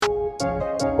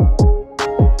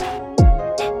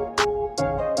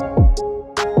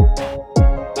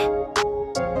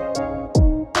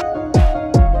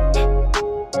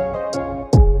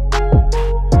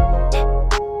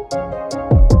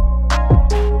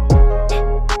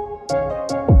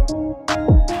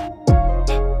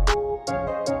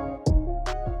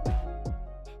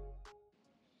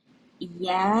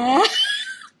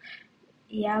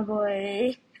Yeah,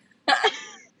 boy.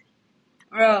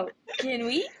 Bro, can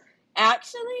we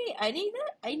actually I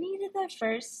needed the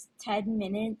first 10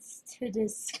 minutes to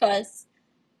discuss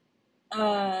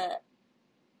uh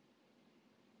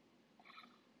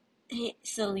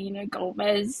Selena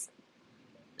Gomez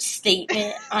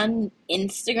statement on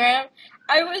Instagram.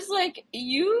 I was like,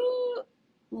 you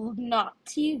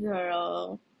naughty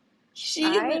girl.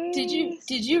 I,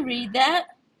 Did you read that?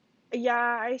 yeah,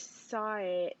 I saw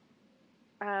it.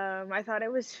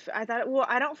 I thought, well,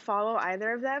 I don't follow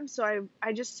either of them, so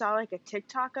I just saw like a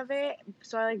TikTok of it,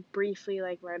 so I like briefly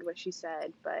like read what she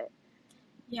said, but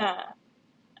Yeah,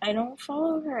 I don't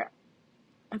follow her.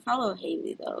 I follow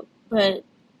Haley though, but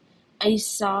I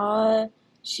saw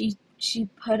she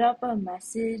put up a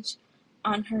message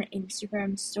on her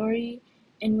Instagram story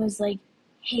and was like,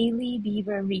 Haley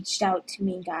Bieber reached out to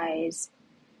me, guys,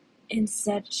 and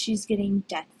said she's getting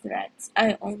death threats.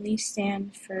 I only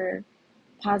stand for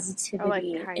or like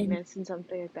positivity. kindness and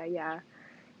something like that, yeah.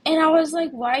 And I was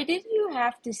like, why did you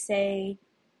have to say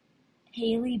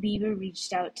Haley Bieber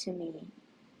reached out to me?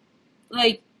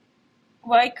 Like,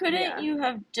 why couldn't Yeah. you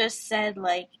have just said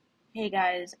like, hey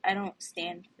guys, I don't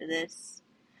stand for this?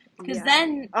 Because Yeah.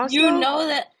 then you Also, know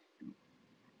that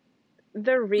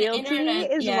the the realty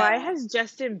internet, is, why yeah, has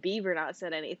Justin Bieber not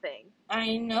said anything?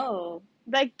 I know.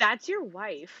 Like, that's your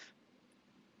wife.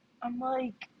 I'm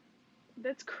like,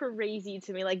 That's crazy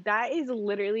to me. Like, that is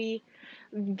literally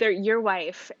your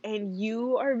wife, and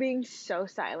you are being so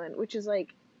silent, which is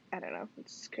like, I don't know.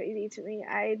 It's crazy to me.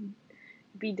 I'd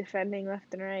be defending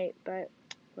left and right, but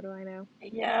what do I know?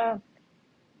 yeah,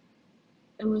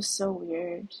 it was so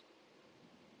weird.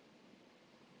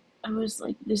 I was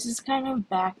like, this is kind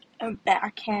of a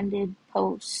backhanded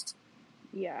post.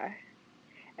 Yeah.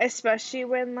 Especially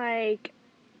when, like,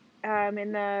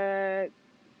 in the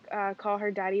Call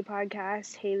Her Daddy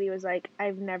podcast, Haley was like,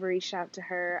 I've never reached out to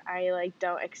her. I, like,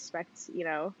 don't expect,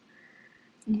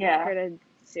 Yeah, her to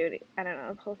do it. I don't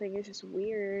know. The whole thing is just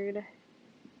weird.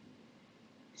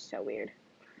 So weird.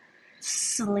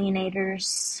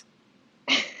 Selenators.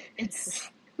 It's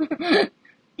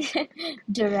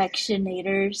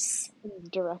directionators.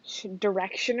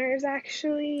 Directioners,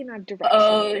 actually, not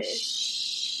Oh, directionators.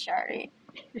 sorry.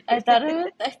 I thought it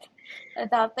was. I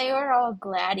thought they were all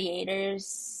gladiators,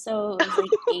 so it was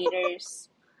like haters.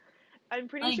 I'm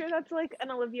pretty sure Like, that's like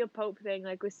an Olivia Pope thing,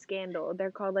 like with Scandal.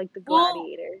 They're called like the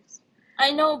well, gladiators.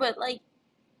 I know, but like,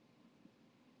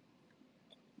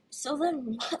 so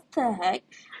then what the heck?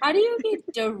 How do you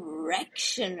get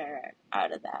directioner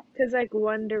out of that? Cause like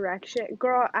One Direction,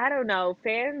 girl, I don't know.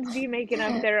 Fans be making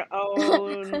up their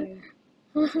own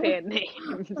fan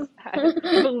names.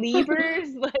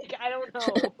 Believers, like I don't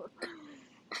know.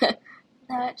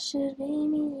 That should be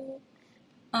me.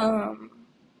 Um,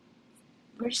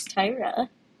 where's Tyra?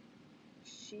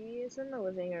 She is in the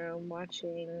living room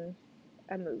watching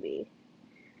a movie.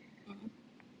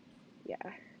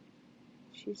 Yeah,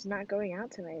 she's not going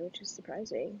out tonight, which is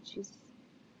surprising. She's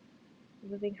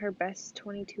living her best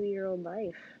 22-year-old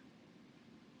life,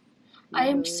 I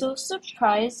am usually. so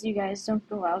surprised you guys don't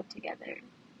go out together.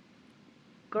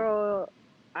 Girl,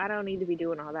 I don't need to be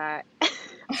doing all that.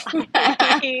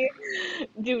 I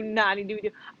do not need to be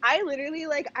doing. I literally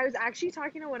like. I was actually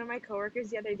talking to one of my coworkers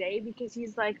the other day because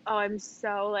he's like, "Oh, I'm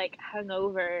so like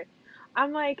hungover."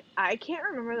 I'm like, I can't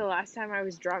remember the last time I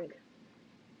was drunk.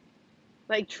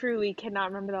 Like, truly cannot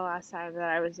remember the last time that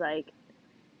I was like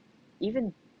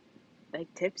even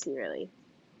like tipsy, really.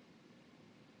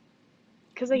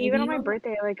 Because like even on Maybe my when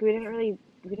birthday, like we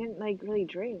didn't like really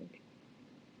drink.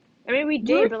 I mean, we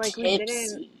you're did, but like we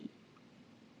didn't. tipsy.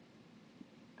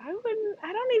 I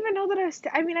don't even know that I was,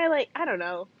 I mean, I don't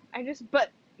know.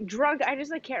 But drunk, I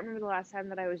just, like, can't remember the last time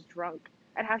that I was drunk.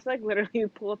 I'd have to, like, literally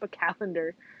pull up a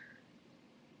calendar.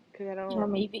 Because I Yeah,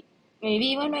 don't,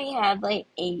 maybe when I had like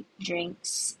 8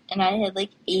 drinks and I had like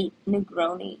 8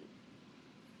 Negroni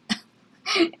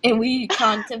and we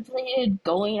contemplated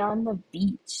going on the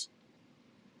beach.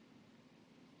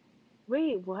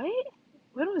 wait, what?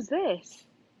 When was this?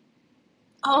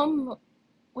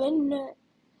 When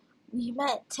we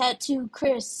met Tattoo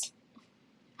Chris.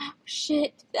 Oh,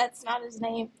 shit, that's not his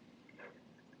name.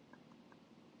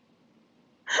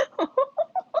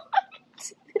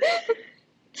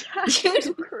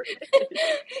 Tattoo You Chris.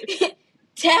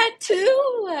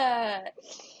 Tattoo.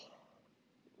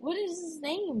 What is his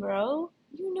name, bro?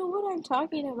 You know what I'm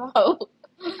talking about.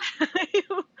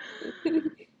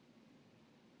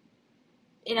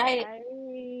 And I,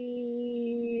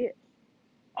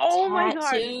 oh my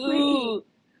god, wait. tattoo.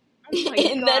 Oh my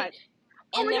and then god.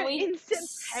 Oh and my then god, we. in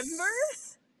September?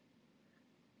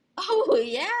 Oh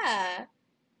yeah.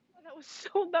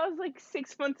 that was like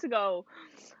 6 months ago.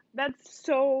 That's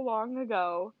so long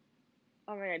ago.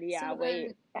 Oh my god, yeah, So wait.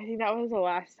 then, I think that was the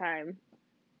last time.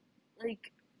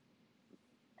 like,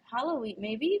 Halloween,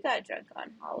 maybe you got drunk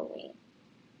on Halloween.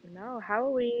 No,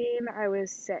 Halloween, I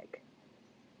was sick.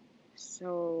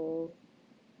 So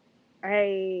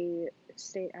I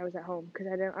was at home because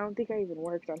I don't think I even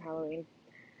worked on Halloween.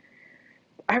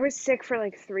 I was sick for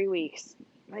like 3 weeks.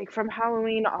 Like from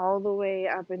Halloween all the way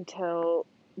up until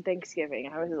Thanksgiving.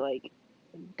 I was like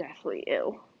deathly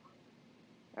ill.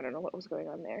 I don't know what was going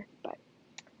on there, but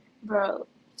Bro,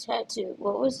 tattoo.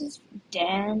 What was his?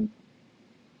 Dan?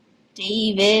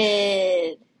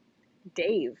 David.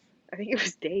 Dave. I think it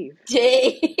was Dave.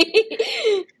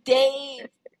 Dave. Dave.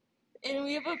 And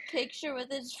we have a picture with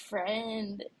his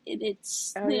friend. And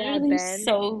it's Oh yeah, literally Ben.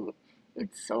 so.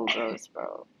 It's so gross,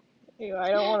 bro. Ew,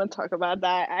 I don't want to talk about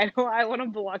that. I want to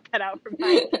block that out from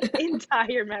my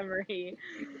entire memory.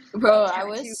 Bro, I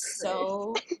was Tattoo Chris.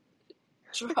 so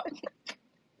drunk.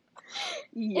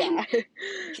 Yeah. And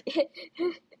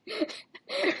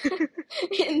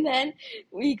and then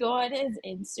we go on his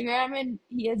Instagram and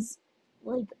he has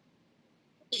like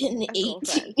A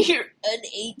girlfriend. an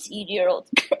 18-year-old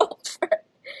girlfriend.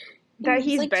 And That he's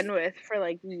he's like, been with for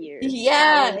like years. That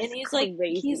yeah, and was he's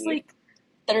crazy. like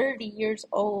 30 years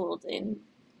old and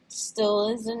still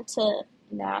is into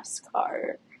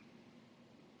NASCAR.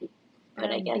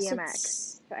 But I guess BMX,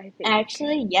 it's I think.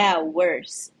 actually, yeah,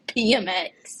 worse.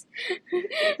 BMX.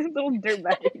 Little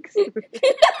dirtbags.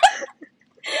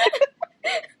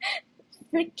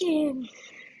 Freaking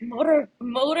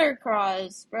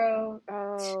motocross, bro.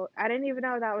 Oh, I didn't even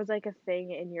know that was like a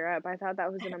thing in Europe. I thought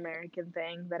that was an American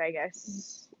thing, but I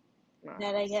guess not.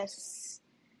 That I guess,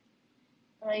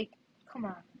 like, come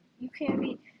on. You can't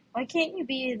be. Why can't you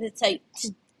be the type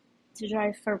to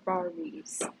drive for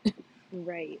Barbies?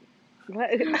 Right. What?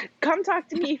 Come talk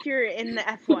to me if you're in the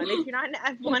F1. If you're not in the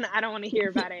F1, I don't want to hear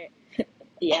about it.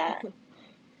 Yeah.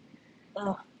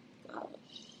 Oh, gosh.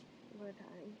 What a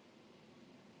time.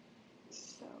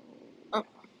 So, Oh,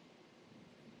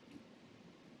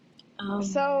 um,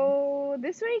 so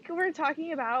this week we're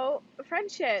talking about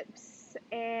friendships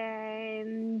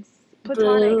and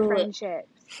platonic boo. friendships.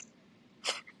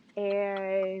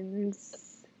 And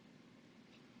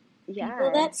People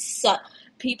yeah, that suck.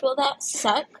 People that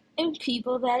suck and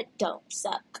people that don't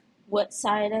suck. What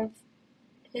side of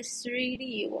history do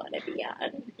you want to be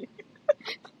on?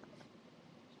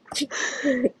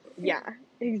 yeah,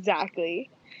 exactly.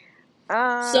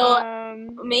 So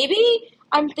Um, maybe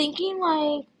I'm thinking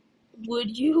like,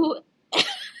 would you?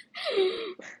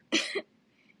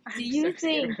 Do I'm so you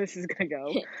scared where think? this is gonna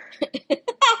go.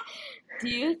 Do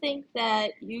you think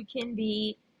that you can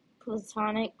be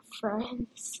platonic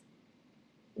friends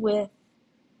with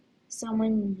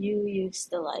someone you used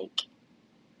to like,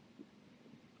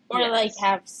 or like Yes.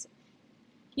 have?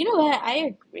 You know what? I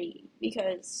agree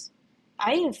because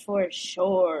I have for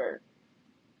sure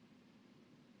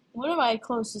one of my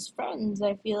closest friends.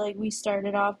 I feel like we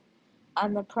started off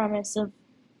on the premise of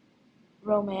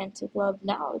romantic love.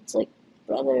 Now it's like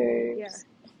Yeah. brothers.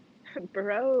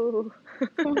 Bro.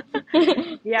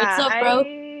 What's Yeah, up, bro?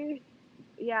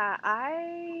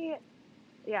 I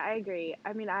yeah, I agree.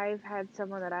 I mean, I've had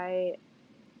someone that I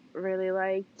really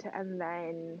liked and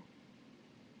then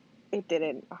it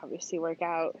didn't obviously work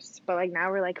out. But like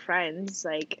now we're like friends,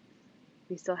 like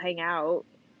we still hang out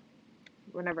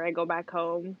whenever I go back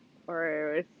home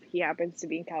or if he happens to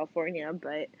be in California,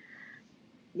 but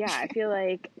yeah, I feel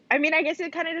like I mean, I guess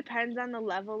it kind of depends on the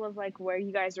level of like where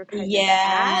you guys are kind of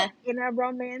at Yeah, in a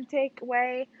romantic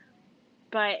way.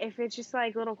 But if it's just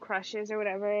like little crushes or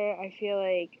whatever, I feel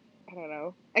like I don't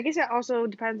know. I guess it also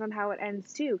depends on how it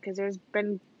ends too, because there's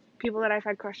been people that I've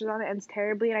had crushes on that ends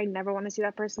terribly, and I never want to see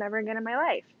that person ever again in my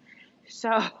life. So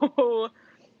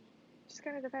just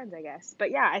kind of depends, I guess.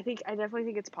 But yeah, I definitely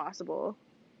think it's possible.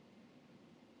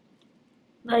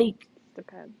 like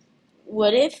Depends.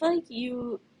 what if like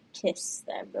you kissed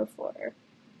them before?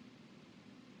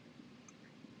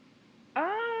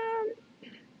 Um,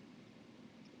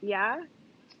 yeah.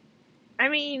 I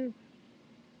mean,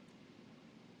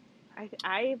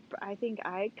 I think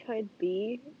I could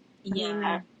be. I Yeah,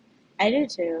 mean, I do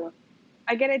too.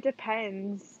 again, it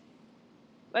depends.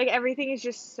 Like everything is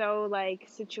just so like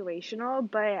situational,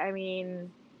 but I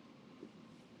mean,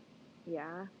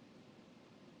 yeah,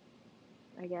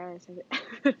 I guess.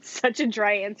 It's such a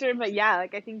dry answer, but yeah,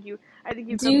 like I think you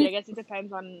could be. Do I guess it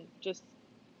depends on just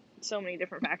so many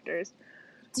different factors.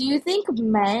 do you think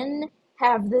men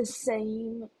have the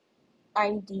same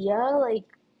idea? Like,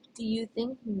 do you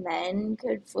think men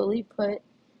could fully put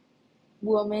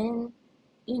women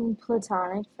in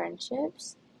platonic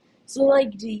friendships. So,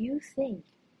 like, do you think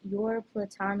your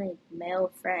platonic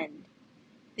male friend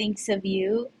thinks of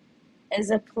you as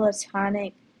a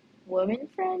platonic woman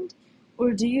friend?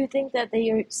 Or do you think that they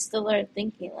are still are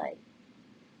thinking, like,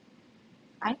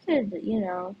 I could,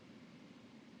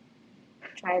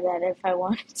 try that if I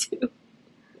wanted to?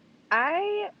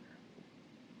 I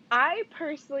I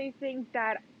personally think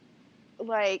that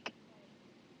like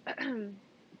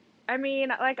I mean,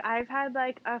 like I've had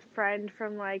like a friend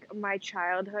from like my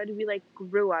childhood. We like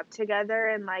grew up together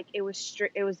and like it was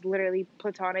literally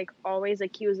platonic always.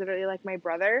 Like he was literally like my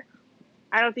brother.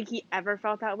 I don't think he ever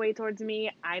felt that way towards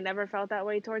me. I never felt that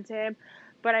way towards him.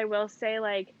 But I will say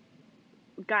like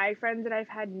guy friends that I've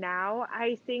had now,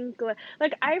 I think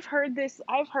like I've heard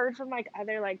from like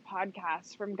other like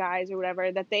podcasts from guys or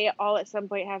whatever that they all at some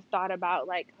point have thought about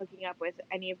like hooking up with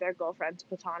any of their girlfriends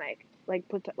like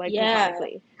Yeah.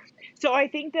 platonically. So I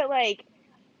think that like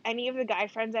any of the guy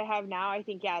friends I have now, I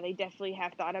think yeah, they definitely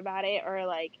have thought about it or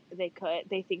like they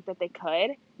think that they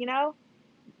could, you know?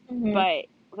 Hmm. But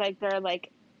like they're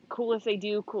like cool if they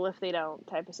do, cool if they don't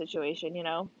type of situation, you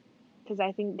know? Because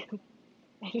I think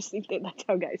I just think that that's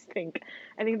how guys think.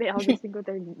 I think they all just think with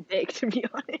their dick, to be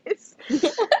honest.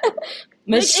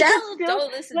 Like it could Michelle, still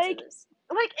don't listen to like this.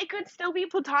 like it could still be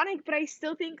platonic, but I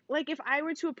still think like if I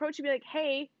were to approach and be like,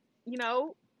 hey, you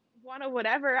know, wanna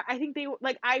whatever, I think they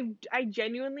like I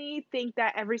genuinely think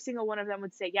that every single one of them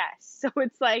would say yes. So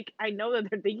it's like I know that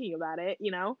they're thinking about it,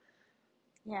 you know.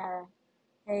 Yeah.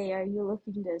 Hey, are you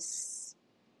looking to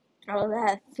throw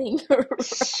that thing around?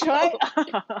 Shut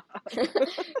up.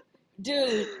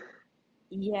 Dude,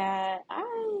 yeah,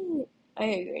 I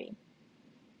agree.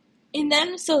 And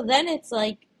then so then it's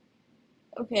like,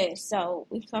 okay, so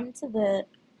we come to the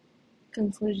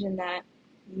conclusion that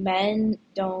men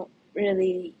don't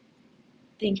really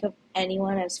think of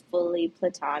anyone as fully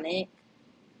platonic.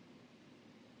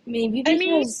 Maybe I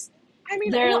mean, because well,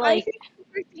 they're I like, think if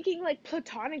we're thinking like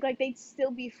platonic, like they'd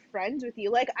still be friends with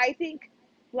you. Like I think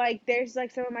like there's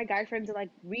like some of my guy friends that like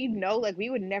we know like we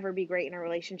would never be great in a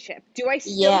relationship. Do I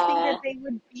still think that yeah, they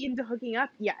would be into hooking up?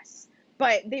 Yes.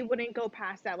 But they wouldn't go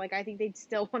past that. Like I think they'd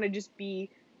still want to just be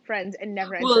friends and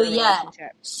never enter well, a yeah.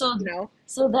 relationship, So, you know?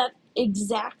 so that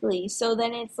exactly. So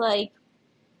then it's like,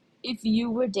 if you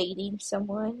were dating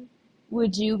someone,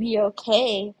 would you be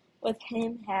okay with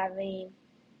him having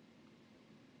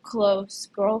close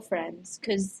girlfriends?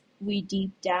 Because we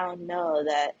deep down know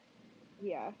that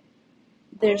Yeah.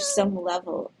 there's some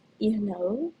level, you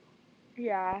know?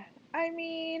 Yeah. I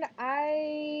mean,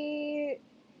 I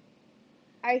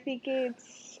think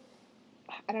it's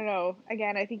I don't know.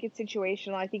 Again, I think it's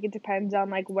situational. I think it depends on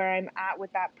like where I'm at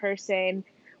with that person.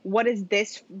 What is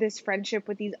this friendship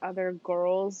with these other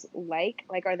girls like?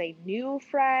 Like are they new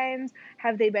friends?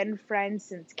 Have they been friends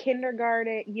since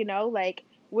kindergarten? You know, like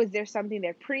was there something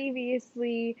there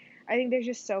previously? I think there's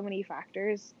just so many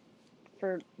factors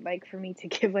for me to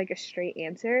give like a straight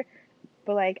answer.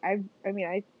 But like I mean,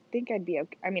 I think I'd be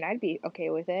okay. I mean, I'd be okay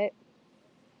with it.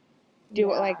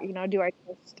 Do Yeah. like, you know, do I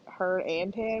trust her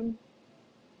and him?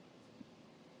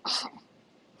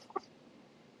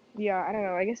 Yeah, I don't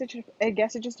know. I guess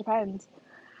it just depends.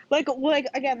 Like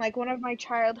again, like one of my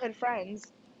childhood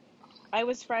friends, I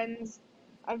was friends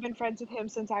I've been friends with him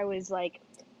since I was like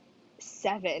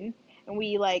 7 and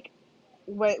we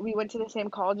went to the same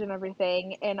college and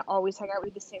everything and always hung out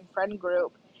with the same friend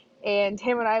group. And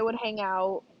him and I would hang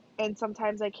out and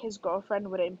sometimes like his girlfriend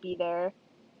wouldn't be there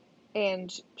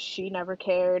and she never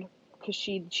cared because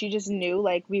she just knew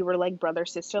like we were like brother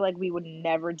sister like we would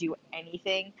never do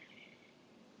anything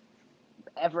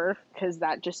ever because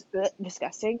that just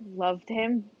disgusting. Loved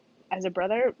him as a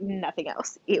brother, nothing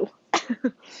else. Ew.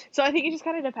 So I think it just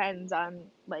kind of depends on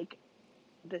like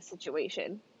the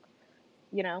situation,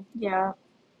 you know? Yeah.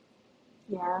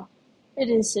 Yeah. It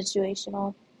is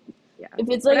situational. Yeah. If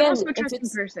it's But like I'm a, also a if trusting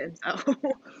it's, person, so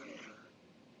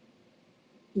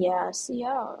yeah, see,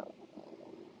 yeah,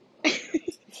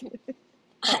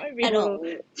 that might be I a little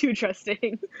don't, too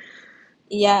trusting.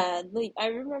 yeah, like, I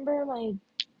remember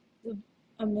the,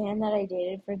 a man that I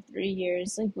dated for 3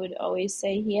 years, like, would always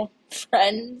say he had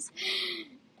friends,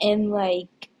 and,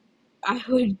 like, I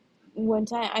would, one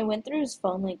time, I went through his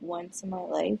phone, like, once in my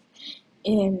life,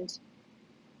 and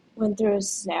went through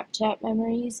his Snapchat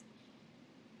memories,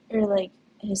 or, like,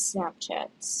 his Snapchat,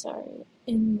 sorry,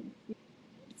 and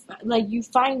like you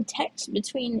find text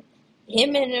between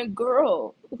him and a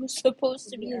girl who's supposed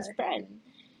to be his Yeah. friend.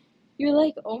 You're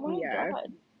like, oh my Yeah.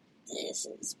 god, this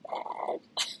is bad.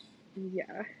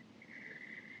 Yeah.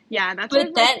 Yeah, that's why But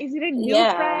I'm like, then, is it a new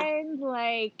yeah, friend?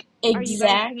 Like, are you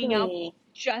guys hanging out exactly.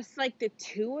 just like the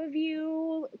two of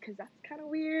you, because that's kind of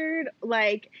weird.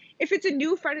 Like, if it's a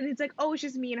new friend and it's like, oh, it's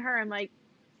just me and her, I'm like,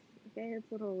 okay,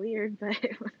 it's a little weird, but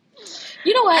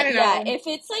You know I what? don't Yeah, know. if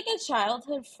it's like a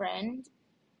childhood friend,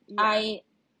 Yeah, I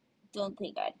don't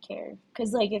think I'd care.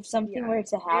 Because, like, if something yeah. were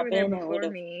to They were there happen, it would before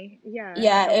have, me. Yeah,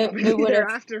 yeah, they'll probably it be would there have,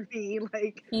 after me.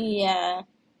 Like, yeah.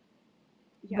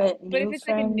 yeah. But But if new it's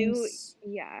like a new, friends,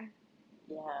 yeah.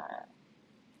 yeah.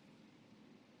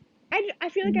 I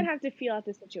feel like I'd Mm, have to feel out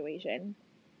the situation.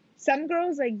 Some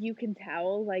girls, like, you can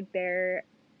tell, like, their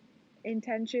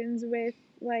intentions with,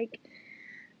 like,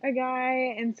 a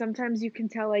guy, and sometimes you can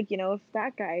tell, like, if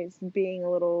that guy's being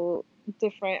a little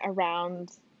different around,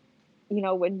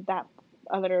 when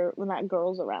that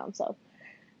girl's around. So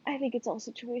I think it's all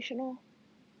situational.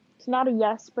 It's not a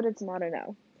yes, but it's not a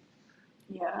no.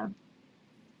 yeah.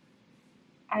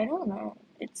 I don't know.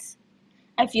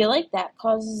 I feel like that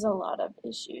causes a lot of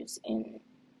issues in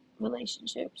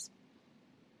relationships.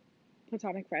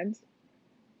 Platonic friends.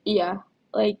 Yeah.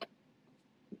 Like,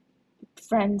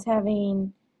 friends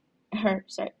having, or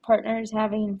sorry, partners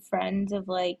having friends of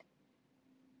like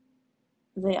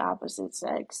the opposite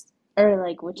sex or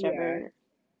like Yeah, whichever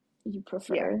you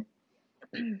yeah, prefer.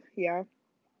 yeah.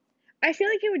 I feel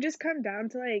like it would just come down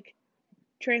to like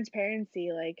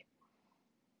transparency, like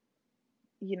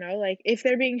if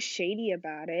they're being shady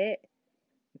about it,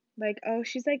 like, oh,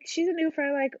 she's a new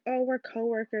friend, like, oh, we're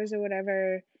coworkers or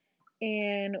whatever,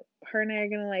 and her and I are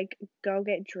gonna like go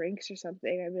get drinks or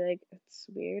something. I'd be like, it's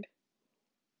weird.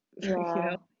 you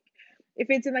know Yeah. if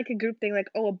it's in like a group thing, like,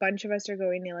 oh, a bunch of us are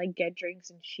going to like get drinks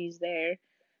and she's there,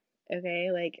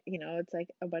 okay, like, it's like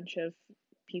a bunch of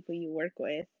people you work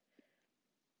with.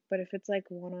 But if it's like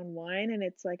one on one and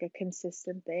it's like a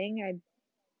consistent thing, I'd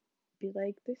be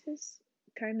like, this is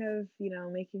kind of,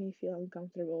 making me feel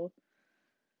uncomfortable.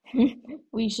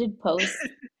 We should post.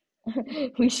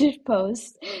 We should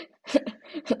post.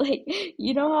 Like,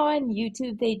 you know how on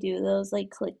YouTube they do those like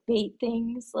clickbait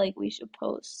things? Like, we should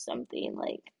post something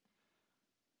like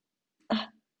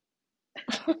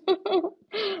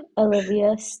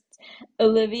Olivia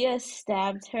Olivia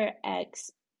stabbed her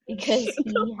ex because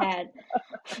he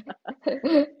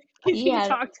He had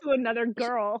talked to another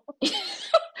girl.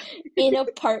 in a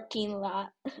parking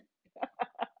lot.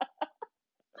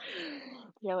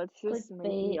 Yeah, let's just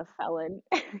make me Clickbait. a felon.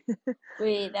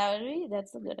 Wait,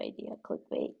 that's a good idea.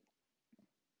 Clickbait.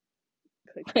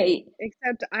 Clickbait. Wait.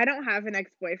 Except I don't have an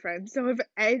ex-boyfriend, so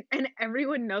and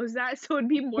everyone knows that, so it'd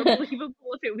be more believable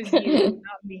if it was you,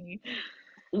 not me.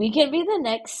 We can be the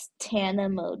next Tana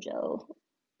Mojo.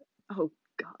 Oh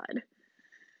God.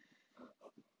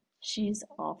 She's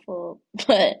awful,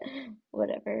 but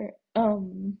whatever.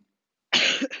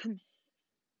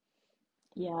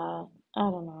 Yeah, I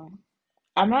don't know.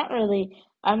 I'm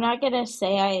not gonna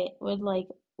say I would like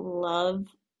love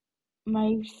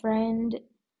my friend,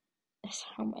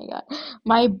 oh my God,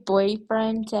 my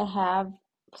boyfriend to have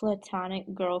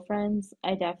platonic girlfriends.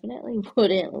 I definitely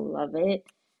wouldn't love it.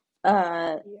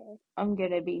 Uh, Yeah. I'm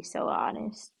gonna be so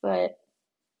honest, but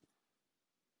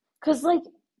cause like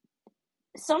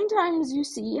sometimes you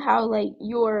see how like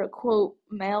your quote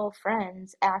male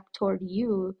friends act toward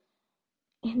you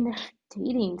and they're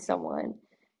dating someone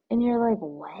and you're like,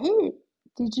 what?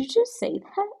 Did you just say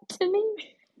that to me?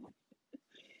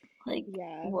 Like,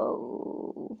 Yeah.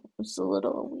 whoa, it's a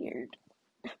little weird.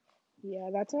 Yeah,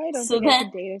 that's why I don't So think I then,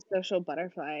 could date a social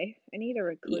butterfly. I need a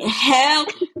yeah, recluse.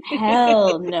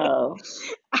 hell no.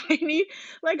 I need,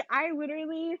 like, I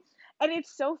literally, and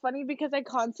it's so funny because I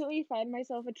constantly find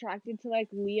myself attracted to like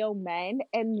Leo men,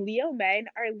 and Leo men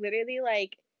are literally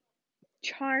like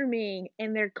charming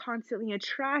and they're constantly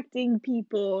attracting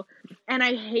people, and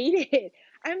I hate it.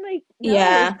 I'm like, no,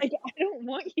 Yeah, like, I don't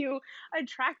want you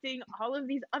attracting all of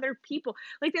these other people.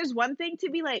 Like, there's one thing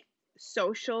to be like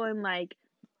social and like,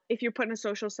 if you're put in a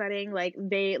social setting, like,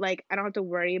 I don't have to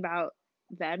worry about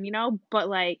them, but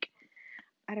like,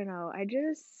 I don't know.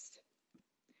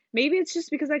 Maybe it's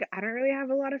just because like I don't really have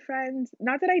a lot of friends.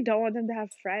 Not that I don't want them to have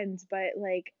friends, but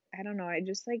like, I don't know. I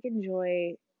just like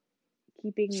enjoy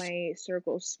keeping my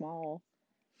circle small.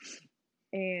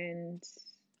 And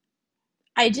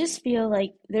I yeah, just feel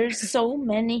like there's so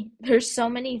many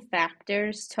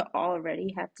factors to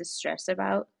already have to stress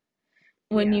about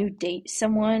when yeah, you date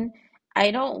someone.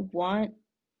 I don't want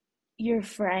your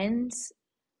friends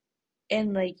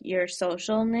and like your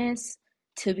socialness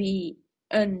to be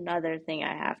another thing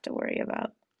I have to worry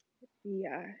about.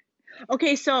 yeah.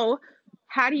 Okay, so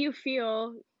how do you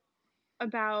feel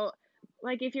about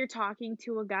like if you're talking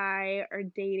to a guy or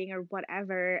dating or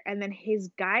whatever, and then his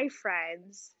guy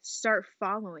friends start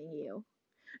following you?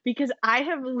 because I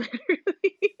have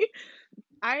literally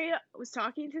I was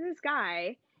talking to this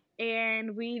guy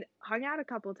and we hung out a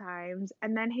couple times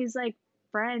and then his like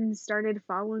friends started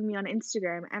following me on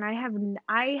Instagram and I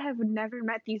have never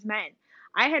met these men.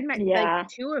 I had met like Yeah.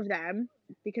 two of them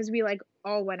because we like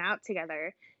all went out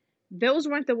together. Those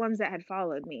weren't the ones that had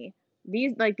followed me.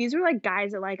 These were like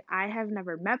guys that like I have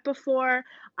never met before.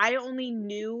 I only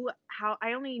knew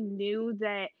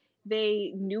that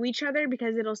they knew each other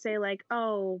because it'll say like,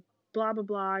 oh, blah blah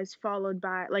blah is followed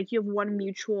by like you have one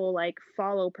mutual like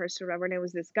follow person or whatever, and it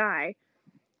was this guy.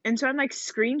 And so I'm like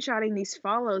screenshotting these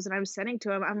follows and I'm sending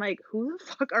to him. I'm like, who the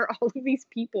fuck are all of these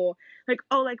people? Like,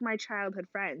 oh, like my childhood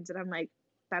friends. And I'm like,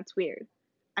 that's weird.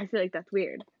 I feel like that's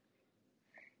weird.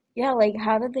 Yeah, like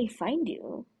how did they find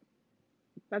you?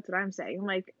 That's what I'm saying. I'm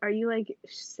like, are you like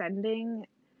sending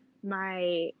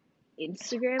my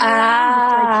Instagram around?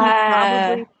 It's like he Ah,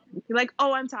 probably you're like,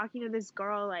 oh, I'm talking to this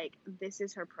girl, like this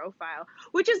is her profile.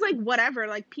 Which is like whatever,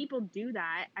 like people do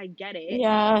that. I get it.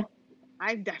 yeah.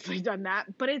 I've definitely done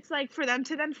that. But it's like for them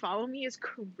to then follow me is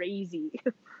crazy,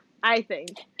 I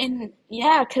think. And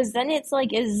yeah, because then it's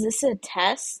like, is this a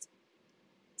test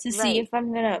to see Right, if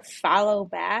I'm gonna follow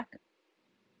back?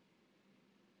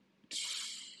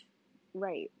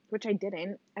 right. Which I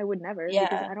didn't. I would never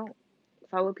because Yeah. I don't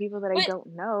follow people that I But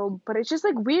don't know. But it's just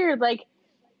like weird, like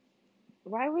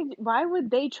why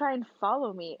would they try and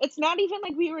follow me? It's not even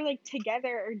like we were like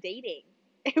together or dating.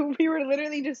 We were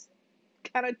literally just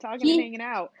kind of talking and he hanging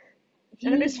out.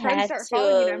 And then he his friends had start to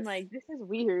following me and I'm have, like, this is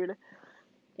weird.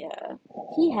 yeah,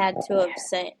 he had to have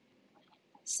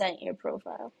sent your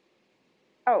profile.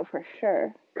 Oh, for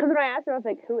sure. Because when I asked him, I was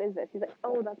like, who is this? He's like,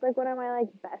 oh, that's like one of my like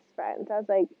best friends. I was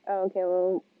like, oh, okay,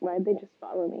 well, why'd they just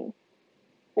follow me?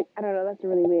 Like, I don't know, that's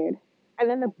really weird. And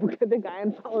then the the guy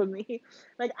unfollowed me.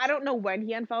 Like, I don't know when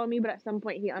he unfollowed me, but at some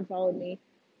point he unfollowed me.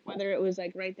 Whether it was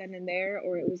like right then and there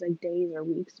or it was like days or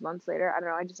weeks, months later. I don't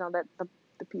know. I just know that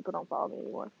the people don't follow me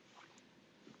anymore.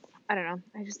 I don't know.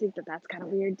 I just think that that's kind of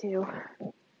weird too.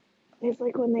 It's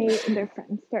like when their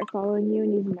friends start following you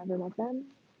and you've never met them.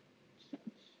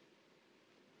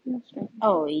 No strange.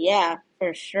 Oh yeah,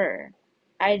 for sure.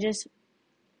 I just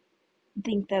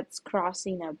think that's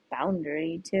crossing a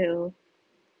boundary too.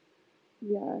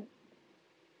 Yeah.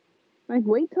 Like,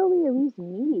 wait till we at least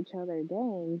meet each other.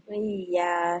 Dang,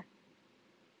 Yeah.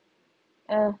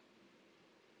 Uh,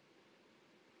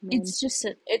 man. it's just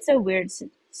it's a weird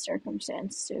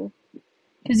circumstance too,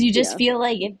 because you just Yeah, feel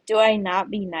like, if do I not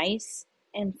be nice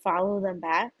and follow them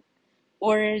back,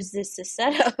 or is this a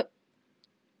setup?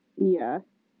 yeah.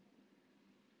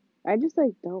 I just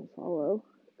like don't follow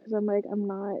because I'm like I'm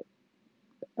not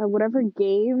whatever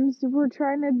games we're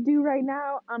trying to do right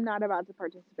now. I'm not about to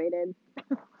participate in.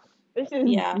 This is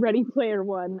Yeah, Ready Player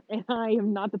One, and I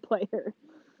am not the player.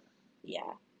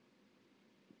 yeah.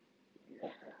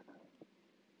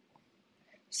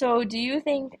 So, do you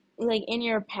think, like, in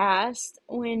your past,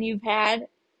 when you've had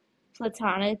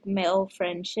platonic male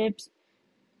friendships,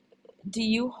 do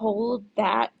you hold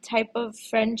that type of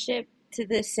friendship to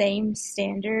the same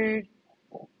standard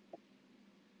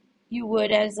you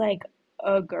would as, like,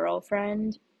 a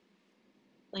girlfriend?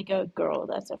 Like a girl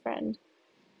that's a friend.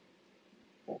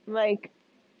 Like,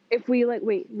 if we like,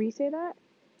 wait, re-say that?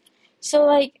 So,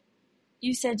 like,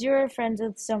 you said you were friends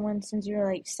with someone since you were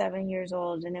like 7 years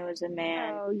old and it was a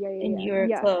man Oh yeah, and yeah, you were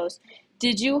yeah, close.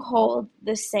 Did you hold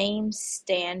the same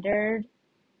standard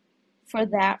for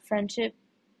that friendship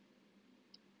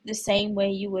the same way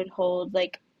you would hold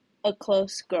like a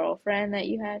close girlfriend that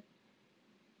you had?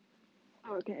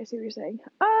 yeah. Oh, okay, I see what you're saying.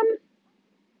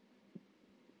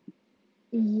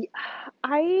 Yeah,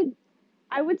 I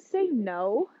I would say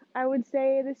no. I would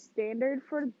say the standard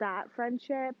for that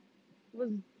friendship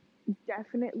was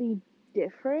definitely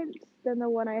different than the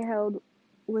one I held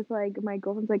with like my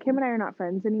girlfriends. Like him and I are not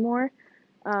friends anymore.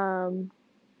 Um,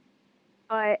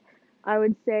 but I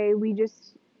would say we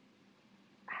just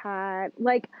had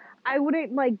like I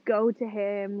wouldn't like go to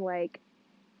him like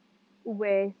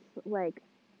with like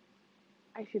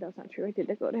actually that's not true. I did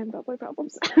go to him about my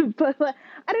problems, but like,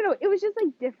 I don't know. It was just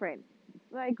like different.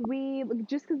 Like we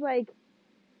just because like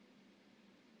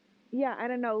yeah I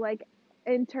don't know like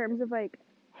in terms of like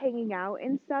hanging out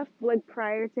and stuff like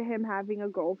prior to him having a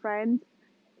girlfriend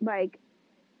like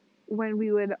when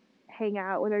we would hang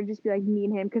out, whether it just be like me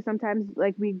and him, because sometimes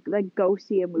like we like go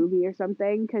see a movie or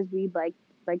something because we like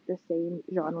the same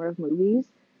genre of movies.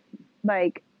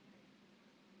 Like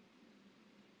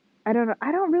I don't know,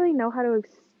 I don't really know how to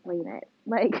explain it.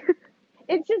 Like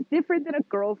it's just different than a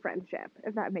girl friendship,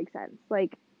 if that makes sense.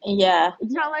 Like Yeah.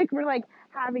 It's not like we're like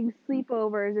having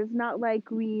sleepovers. It's not like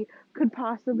we could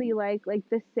possibly like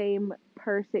the same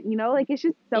person, you know? Like it's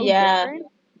just so Yeah. different.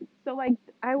 So like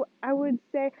I would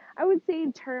say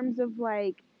in terms of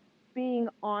like being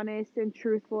honest and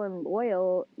truthful and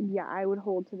loyal, yeah, I would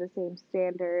hold to the same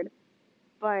standard.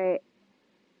 But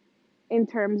in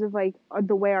terms of like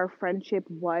the way our friendship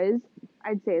was,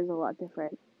 I'd say is a lot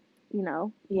different, you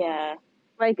know? Yeah.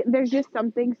 Like there's just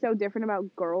something so different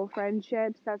about girl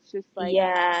friendships that's just like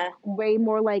Yeah. way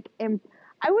more like I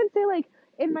would say like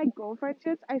in my girl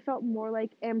friendships I felt more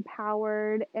like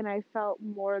empowered and I felt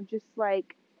more just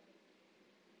like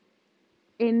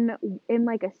in in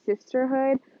like a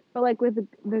sisterhood, but like with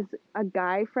this a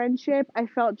guy friendship I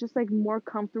felt just like more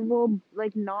comfortable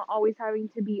like not always having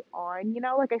to be on, you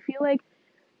know? Like I feel like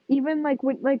even like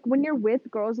when you're with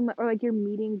girls and or like you're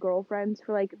meeting girlfriends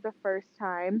for like the first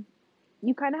time,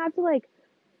 you kind of have to like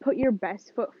put your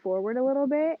best foot forward a little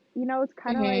bit. You know, it's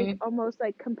kind of like Mhm. almost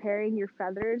like comparing your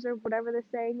feathers or whatever the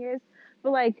saying is.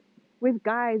 But like with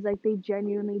guys, like they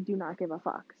genuinely do not give a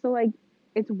fuck. So like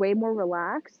it's way more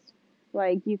relaxed.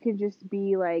 Like you could just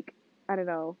be like, I don't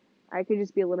know, I could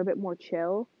just be a little bit more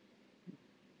chill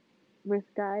with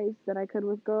guys than I could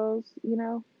with girls, you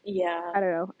know? Yeah. I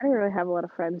don't know. I don't really have a lot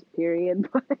of friends, period.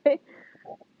 But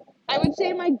I would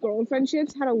say my girl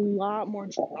friendships had a lot more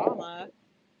drama.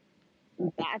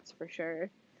 That's for sure.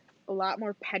 A lot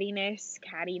more pettiness,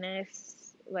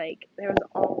 cattiness. Like there was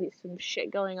always some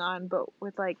shit going on, but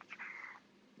with like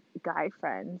guy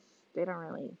friends, they don't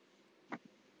really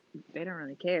they don't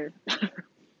really care.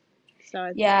 So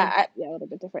it's Yeah. yeah, a little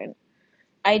bit different.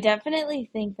 I definitely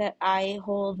think that I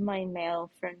hold my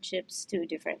male friendships to a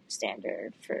different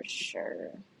standard for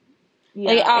sure.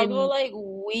 Like Yeah, I'll go and like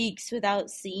weeks without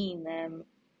seeing them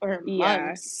or yeah.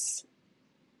 months.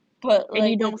 But And you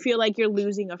like with don't feel like you're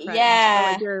losing a friend or like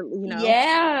yeah. you're.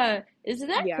 Yeah. Isn't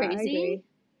that Yeah, I crazy? agree.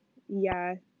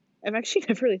 Yeah. I've actually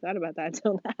never really thought about that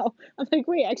until now. I'm like,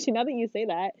 wait, actually now that you say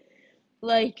that.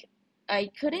 Like I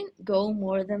couldn't go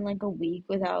more than like a week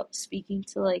without speaking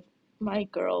to like my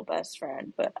girl best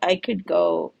friend, but I could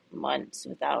go months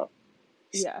without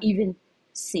Yeah. even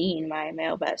seeing my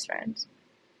male best friends.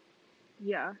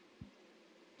 Yeah.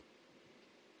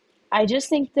 I just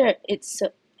think that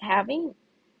having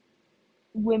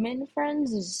women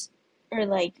friends is, or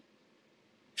like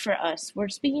for us, we're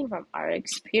speaking from our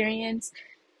experience.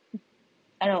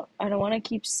 I don't want to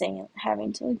keep saying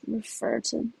having to like refer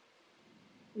to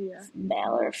Yeah.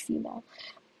 male or female.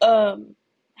 Um,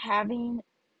 Having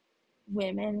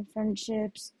women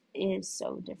friendships is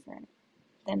so different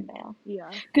than male. Yeah.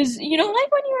 Because like when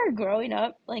you were growing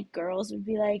up, like girls would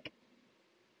be like,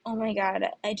 "Oh my God,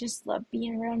 I just love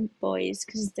being around boys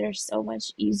because they're so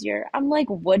much easier." I'm like,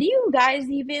 what do you guys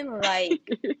even like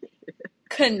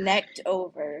connect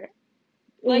over?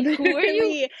 Like,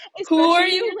 Literally, who are especially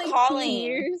in you your like teen calling?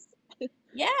 years.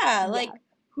 Yeah, Yeah. like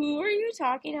who are you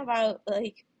talking about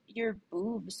like your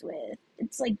boobs with?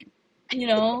 It's like, you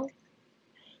know,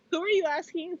 Who are you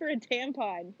asking for a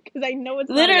tampon? Because I know it's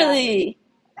not a guy. literally,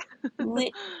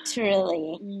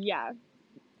 literally. Yeah.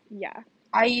 Yeah.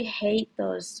 I hate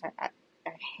those. I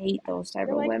hate those type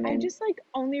They're of like, I women. just like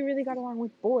only really got along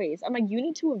with boys. I'm like, you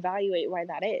need to evaluate why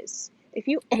that is. If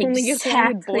you only get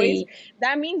along with boys, Exactly.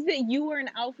 that means that you are an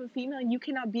alpha female and you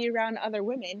cannot be around other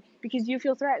women because you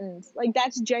feel threatened. Like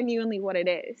that's genuinely what it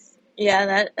is.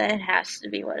 Yeah, that has to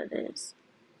be what it is.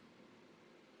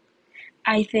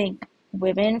 I think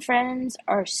women friends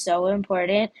are so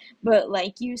important, but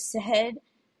like you said,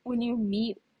 when you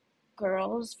meet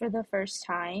girls for the first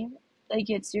time, like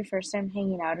it's your first time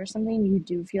hanging out or something, you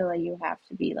do feel like you have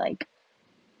to be like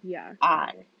Yeah.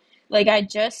 on.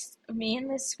 Me and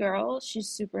this girl, she's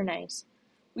super nice.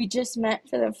 We just met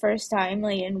for the first time,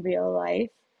 like in real life.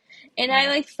 And I Mhm.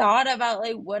 like thought about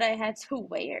like what I had to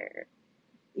wear.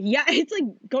 Yeah, it's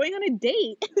like going on a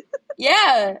date.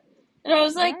 Yeah. And I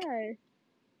was like, Yeah.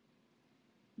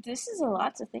 this is a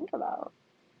lot to think about.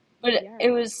 But Yeah.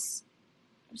 it was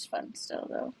fun still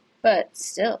though. But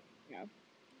still, Yeah.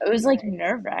 it was Yeah. like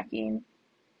nerve wracking.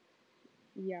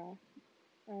 Yeah.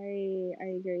 I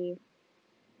agree.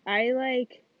 I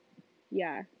like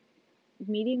yeah.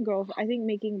 I think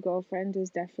making girlfriends is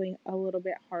definitely a little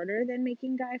bit harder than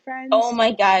making guy Oh friends.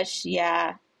 my gosh,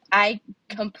 yeah. I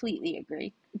completely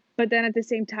agree. But then at the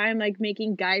same time, like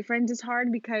making guy friends is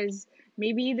hard because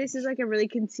maybe this is like a really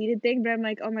conceited thing, but I'm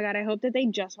like, oh my God, I hope that they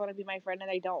just want to be my friend and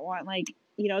they don't want like,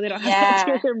 they don't have an Yeah,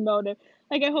 ulterior motive.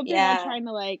 Like I hope they're not yeah, trying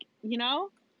to like. I'm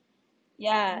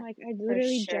yeah, like, I for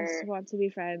literally just sure. want to be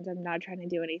friends. I'm not trying to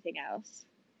do anything else,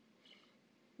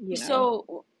 you know?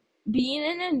 So, being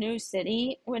in a new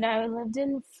city, when I lived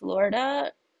in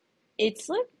Florida, it's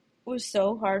like was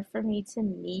so hard for me to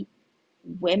meet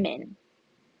women,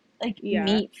 like Yeah,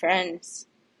 meet friends.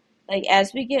 Like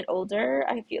as we get older,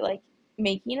 I feel like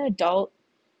making adult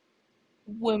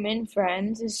women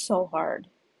friends is so hard.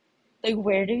 Like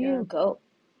where do yeah. you go?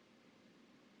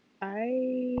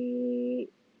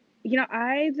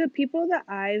 The people that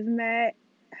I've met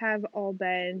have all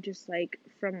been just like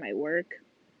from my work.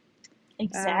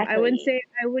 Exactly. I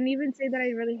wouldn't even say that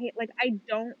I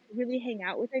don't really hang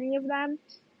out with any of them,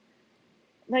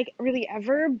 like really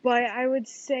ever, but I would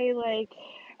say like,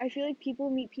 I feel like people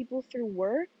meet people through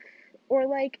work, or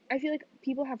like, I feel like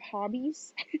people have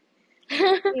hobbies,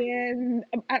 and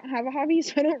I don't have a hobby,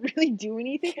 so I don't really do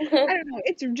anything. I don't know.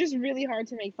 It's just really hard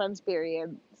to make friends,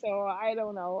 period. So I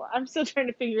don't know. I'm still trying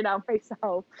to figure it out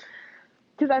myself.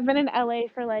 Because I've been in LA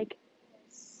for like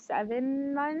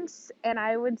 7 months, and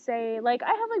I would say like I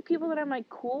have like people that I'm like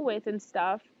cool with and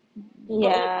stuff,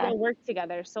 but like we Yeah, all work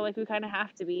together, so like we kind of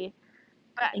have to be.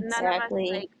 But none of us exactly.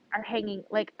 like are hanging,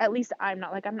 like at least I'm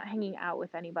not hanging out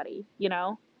with anybody, you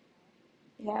know?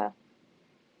 Yeah.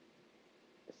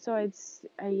 So it's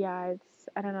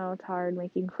I don't know, it's hard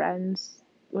making friends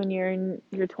when you're in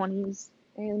your 20s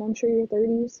and I'm sure your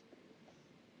 30s.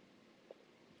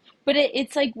 But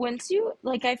it's like once you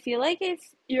like I feel like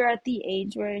if you're at the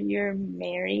age where you're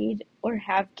married or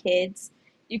have kids,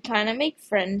 you kind of make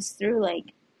friends through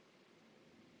like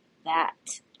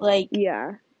that.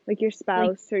 Yeah, like your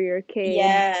Like spouse or your kids,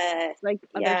 yeah. like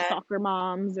other Yeah. soccer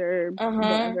moms or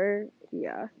Uh-huh. whatever.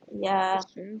 Yeah, Yeah.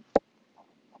 that's true.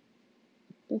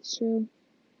 That's true.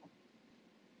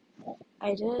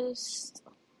 I just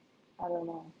I don't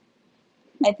know.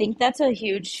 I think that's a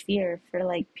huge fear for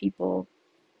like people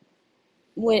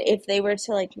when if they were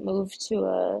to like move to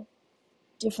a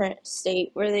different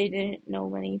state where they didn't know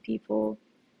many people.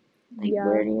 Like Yeah,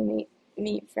 where do you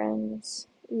meet friends?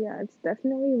 yeah, it's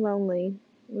definitely lonely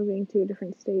moving to a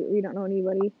different state where you don't know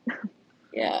anybody.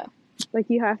 Yeah. Like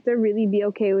you have to really be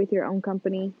okay with your own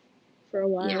company for a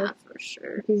Yeah, while, for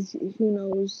sure. because who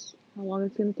knows how long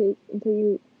it's gonna take until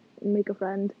you make a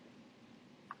friend.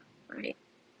 Right.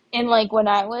 And like when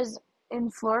I was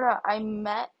in Florida, I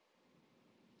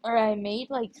made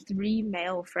like three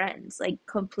male friends, like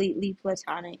completely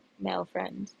platonic male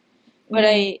friends. But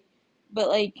Hmm. but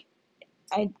like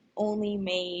I only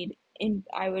made and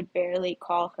I would barely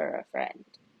call her a friend.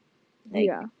 Like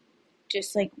Yeah,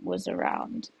 just like was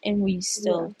around and we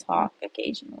yeah, still talk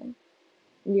occasionally.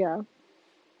 yeah.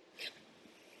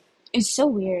 It's so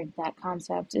weird that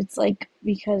concept. It's like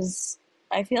because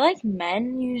I feel like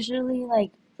men usually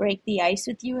like break the ice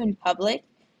with you in public.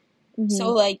 So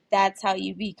Hmm. like that's how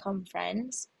you become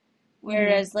friends.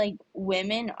 Hmm. Whereas like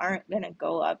women aren't gonna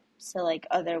go up to like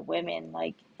other women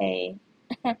like, hey,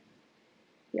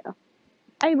 Yeah.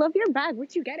 I love your bag.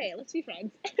 Where'd you get it? Let's be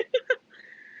friends.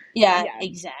 yeah, Yeah,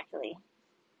 exactly.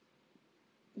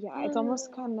 yeah. It's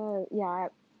almost kind of, yeah.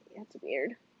 It's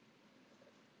weird.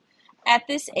 At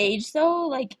this age though,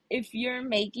 like if you're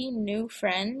making new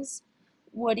friends,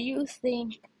 what do you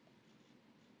think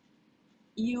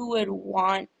you would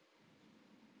want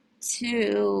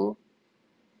to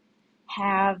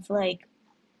have like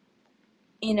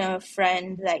in a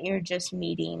friend that you're just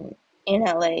meeting in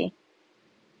LA?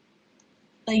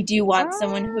 Like, do you want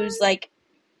someone who's Um, like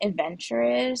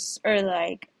adventurous or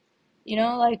like,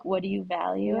 like what do you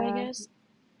value, I yeah. guess?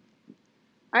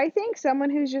 I think someone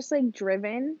who's just like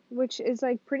driven, which is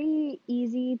like pretty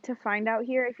easy to find out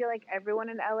here. I feel like everyone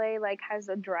in LA like has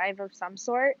a drive of some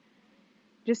sort.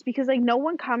 Just because like no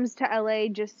one comes to LA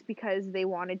just because they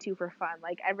wanted to for fun.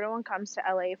 Like everyone comes to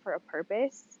LA for a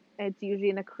purpose. It's usually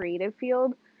in a creative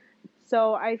field.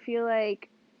 So I feel like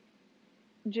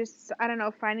just I don't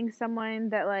know, finding someone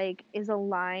that like is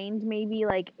aligned maybe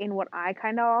like in what I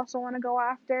kind of also want to go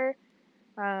after.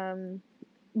 Um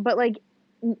but like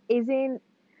isn't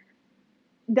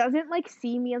doesn't like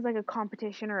see me as like a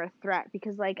competition or a threat,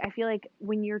 because like I feel like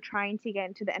when you're trying to get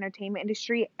into the entertainment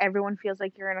industry, everyone feels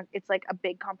like it's like a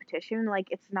big competition. Like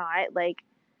it's not. Like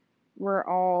we're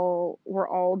all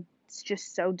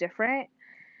just so different.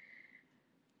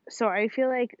 So I feel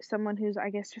like someone who's, I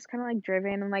guess, just kind of like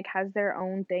driven and like has their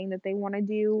own thing that they want to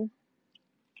do,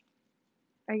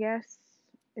 I guess,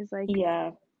 is like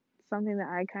Yeah. something that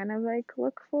I kind of like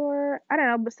look for. I don't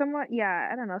know, but someone, yeah,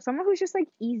 I don't know, someone who's just like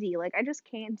easy. Like I just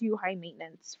can't do high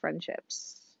maintenance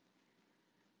friendships.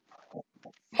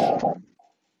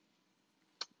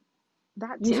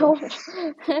 That You too. don't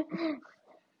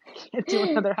Can't do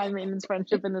another high maintenance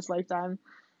friendship in this lifetime.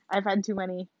 I've had too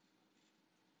many.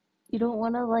 you don't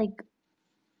want to like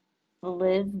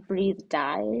live, breathe,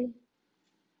 die.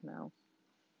 No.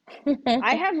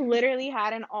 I have literally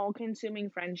had an all-consuming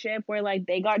friendship where like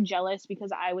they got jealous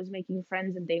because I was making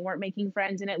friends and they weren't making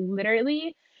friends, and it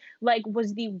literally like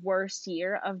was the worst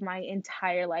year of my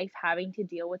entire life having to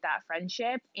deal with that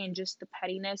friendship and just the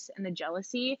pettiness and the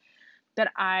jealousy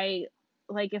that I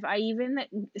like if I even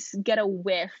get a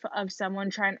whiff of someone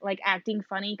trying like acting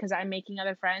funny because I'm making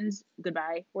other friends,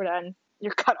 goodbye, we're done.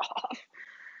 You're cut off.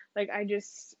 Like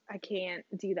I can't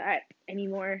do that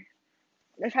anymore.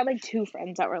 I've had like two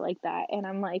friends that were like that, and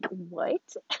I'm like, what?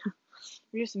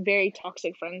 They're just very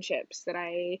toxic friendships that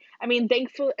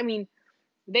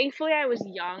thankfully I was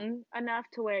young enough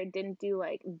to where it didn't do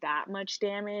like that much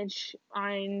damage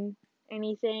on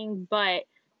anything, but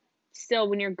still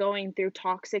when you're going through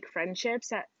toxic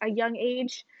friendships at a young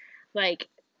age, like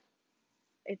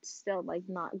it's still like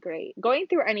not great. Going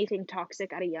through anything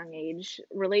toxic at a young age,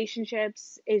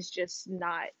 relationships is just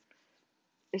not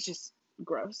it's just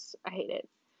gross. I hate it.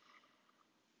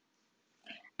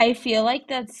 I feel like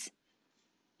that's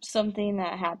something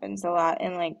that happens a lot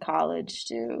in like college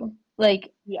too.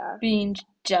 Like Yeah. being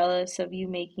jealous of you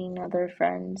making other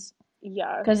friends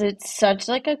Yeah. because it's such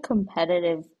like a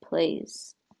competitive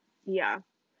place, Yeah.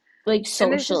 like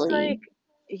And it's just like, socially.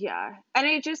 yeah. And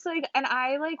it just like, and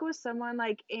I like was someone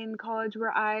like in college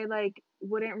where I like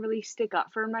wouldn't really stick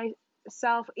up for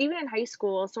myself, even in high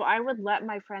school. So I would let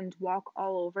my friends walk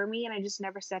all over me and I just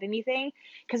never said anything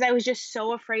because I was just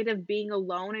so afraid of being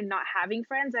alone and not having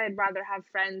friends. I'd rather have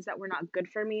friends that were not good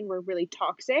for me and were really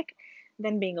toxic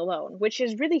than being alone, which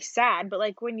is really sad. But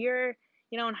like when you're,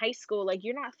 in high school, like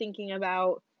you're not thinking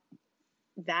about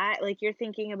that. Like you're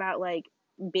thinking about like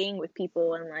being with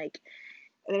people and like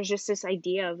there's just this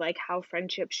idea of like how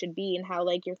friendship should be and how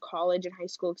like your college and high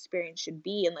school experience should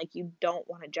be and like you don't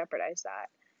want to jeopardize that.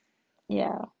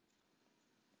 Yeah.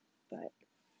 But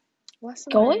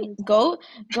lesson Going learned.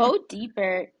 go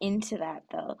deeper into that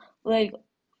though. Like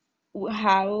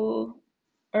how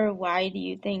or why do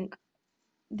you think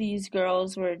these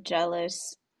girls were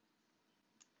jealous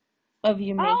of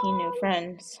you making new Um,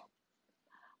 friends?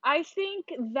 I think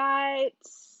that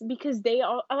because they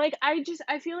all like I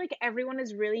feel like everyone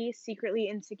is really secretly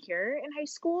insecure in high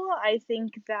school. I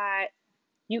think that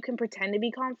you can pretend to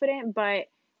be confident, but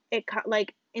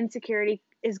like insecurity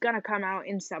is gonna come out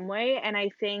in some way, and I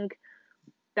think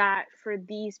that for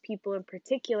these people in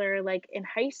particular, like in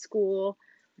high school,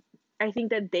 I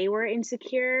think that they were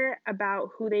insecure about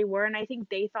who they were, and I think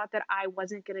they thought that I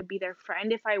wasn't going to be their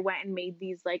friend if I went and made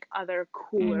these like other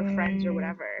cooler friends or Mm,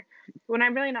 whatever. When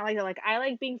I'm really not like that. Like I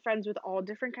like being friends with all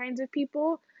different kinds of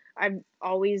people. I've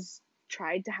always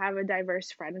tried to have a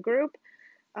diverse friend group.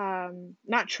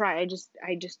 Not try, I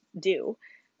just do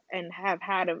and have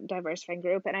had a diverse friend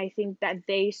group, and I think that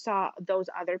they saw those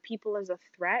other people as a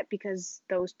threat because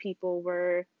those people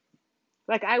were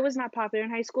like I was not popular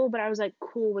in high school, but I was like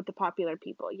cool with the popular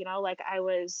people, Like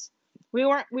we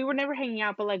were never hanging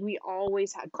out, but like we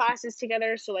always had classes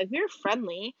together, so like we were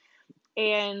friendly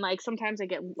and like sometimes I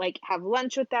get like have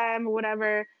lunch with them or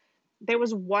whatever. There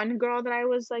was one girl that I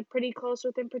was like pretty close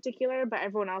with in particular, but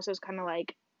everyone else was kind of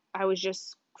like I was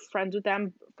just friends with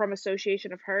them from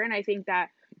association of her, and I think that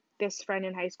this friend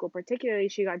in high school particularly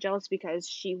she got jealous because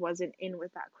she wasn't in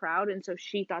with that crowd and so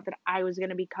she thought that I was going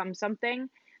to become something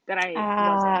that I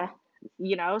wasn't,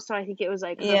 ah, so I think it was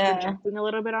like her yeah. projecting a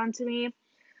little bit onto me.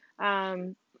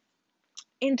 um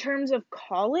in terms of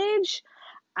college,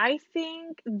 I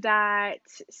think that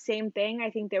same thing. I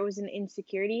think there was an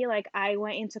insecurity. Like I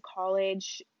went into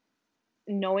college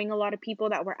knowing a lot of people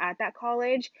that were at that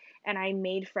college and I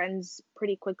made friends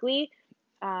pretty quickly.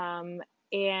 Um,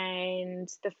 and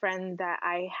the friend that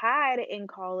I had in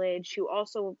college who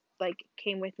also like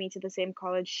came with me to the same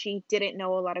college, she didn't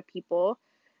know a lot of people.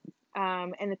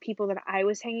 And the people that I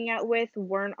was hanging out with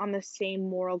weren't on the same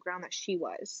moral ground that she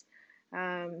was.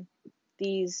 Um,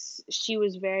 she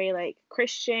was very like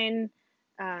Christian.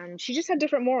 She just had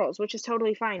different morals, which is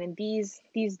totally fine. And these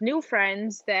new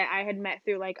friends that I had met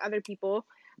through like other people,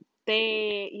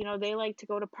 they like to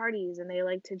go to parties and they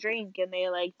like to drink and they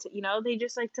like to, they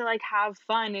just like to like have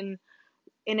fun and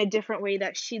in a different way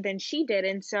that she did.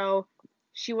 And so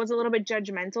she was a little bit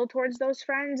judgmental towards those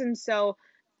friends. And so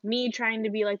me trying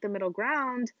to be like the middle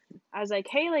ground, I was like,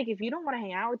 hey, like if you don't want to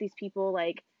hang out with these people,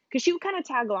 like because she would kind of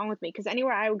tag along with me because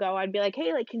anywhere I would go, I'd be like,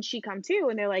 hey, like can she come too?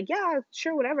 And they're like, yeah,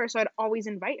 sure, whatever. So I'd always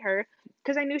invite her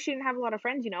because I knew she didn't have a lot of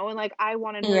friends, and like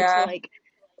Yeah.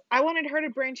 I wanted her to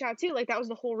branch out too. Like that was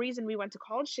the whole reason we went to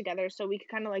college together, so we could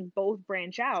kind of like both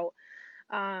branch out.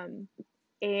 Um,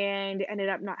 and ended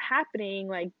up not happening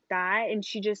like that. And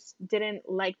she just didn't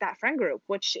like that friend group,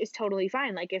 which is totally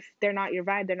fine. Like if they're not your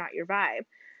vibe, they're not your vibe.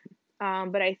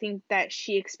 But I think that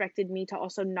she expected me to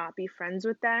also not be friends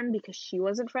with them because she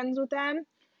wasn't friends with them.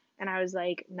 And I was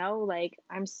like, no, like,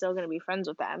 I'm still going to be friends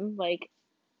with them. Like,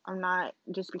 I'm not,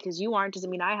 just because you aren't doesn't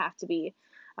mean I have to be.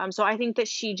 So I think that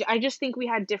I just think we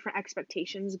had different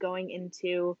expectations going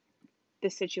into the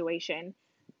situation.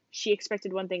 She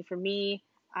expected one thing from me,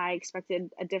 I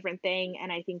expected a different thing.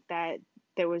 And I think that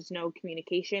there was no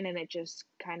communication and it just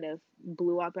kind of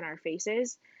blew up in our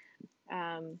faces,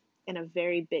 um, in a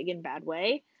very big and bad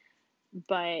way.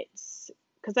 But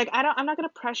because, like, I'm not going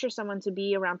to pressure someone to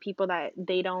be around people that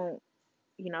they don't,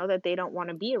 that they don't want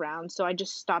to be around. So I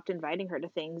just stopped inviting her to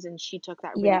things and she took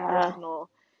that really Yeah. personal.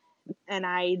 And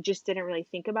I just didn't really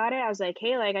think about it. I was like,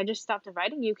 hey, like, I just stopped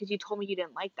inviting you because you told me you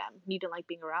didn't like them. You didn't like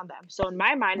being around them. So in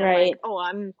my mind, I'm like, Right. oh,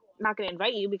 I'm not going to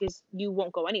invite you because you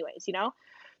won't go anyways,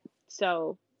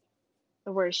 So,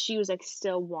 whereas she was like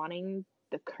still wanting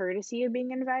the courtesy of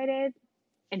being invited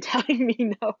and telling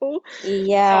me no.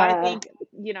 So I Yeah. think,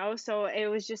 so it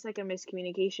was just like a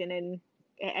miscommunication, and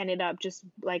it ended up just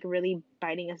like really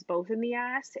biting us both in the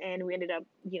ass, and we ended up,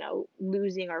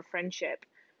 losing our friendship.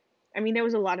 I mean, there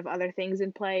was a lot of other things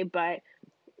in play, but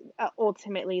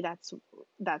ultimately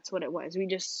that's what it was. We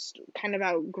just kind of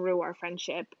outgrew our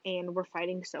friendship and we're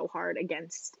fighting so hard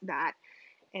against that,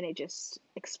 and it just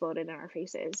exploded in our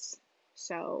faces.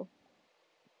 So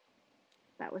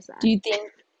that was Do that. you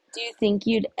think do you think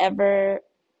you'd ever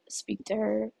speak to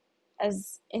her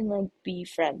as in like be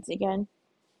friends again?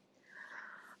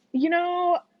 You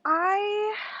know,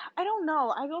 I don't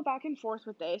know. I go back and forth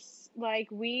with this. Like,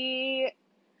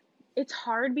 it's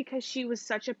hard because she was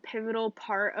such a pivotal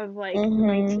part of like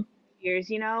my teen Mm-hmm. years,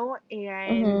 and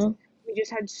Mm-hmm. we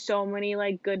just had so many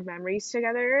like good memories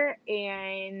together.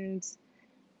 And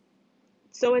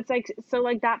so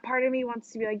that part of me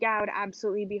wants to be like, yeah, I would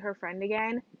absolutely be her friend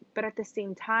again. But at the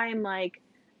same time, like,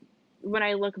 when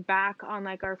I look back on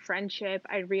like our friendship,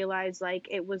 I realize like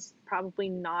it was probably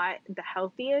not the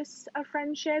healthiest of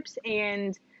friendships.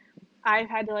 And I've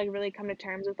had to like really come to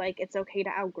terms with like it's okay to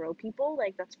outgrow people,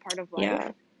 like that's part of life.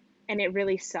 Yeah. And it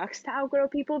really sucks to outgrow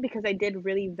people because I did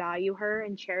really value her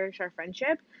and cherish our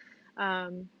friendship.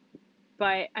 Um,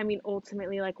 but I mean,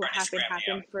 ultimately, like what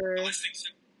happened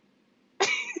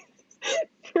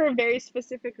for a very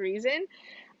specific reason.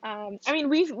 I mean,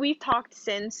 we've talked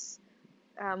since,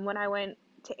 when I went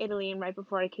to Italy and right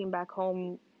before I came back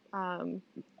home. Um,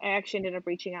 I actually ended up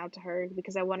reaching out to her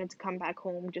because I wanted to come back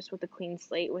home just with a clean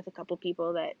slate with a couple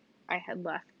people that I had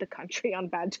left the country on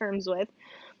bad terms with,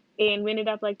 and we ended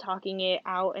up like talking it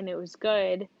out, and it was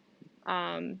good.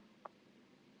 Um,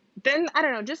 then I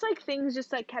don't know, just like things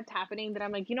just like kept happening that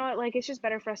I'm like, you know what, like it's just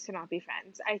better for us to not be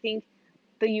friends. I think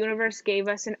the universe gave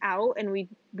us an out and we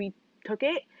took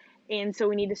it, and so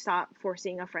we need to stop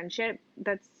forcing a friendship.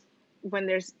 That's when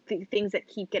there's things that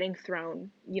keep getting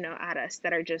thrown, at us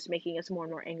that are just making us more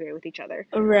and more angry with each other.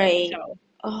 Right. So,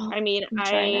 Oh, I mean, I'm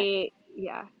trying to.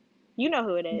 yeah, you know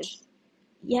who it I'm tr- is.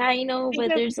 Yeah, I know, Think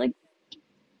but of there's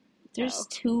oh,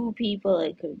 two people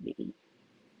it could be.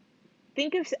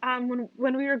 think of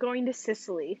when we were going to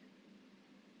Sicily,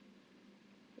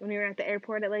 when we were at the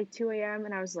airport at like 2 a.m.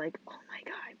 and I was like, oh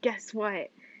my God, guess what?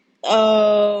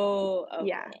 Oh,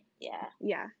 Yeah, okay. Yeah.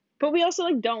 yeah. But we also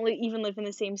like don't even live in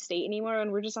the same state anymore,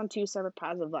 and we're just on two separate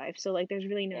paths of life. So like, there's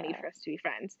really no need Yeah. for us to be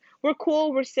friends. We're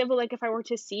cool. We're civil. Like if I were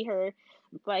to see her,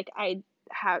 like I'd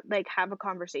have a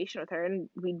conversation with her, and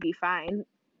we'd be fine.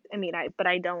 I mean, but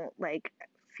I don't like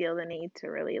feel the need to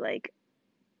really like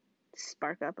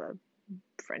spark up a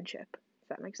friendship. If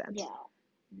that makes sense. Yeah.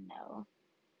 No.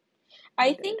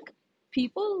 I Good. think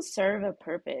people serve a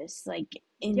purpose, like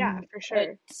Yeah, in for a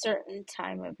sure. certain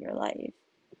time of your life.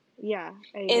 Yeah,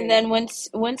 I And agree. then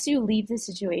once you leave the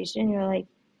situation, you're like,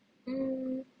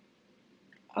 mm,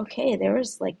 okay, there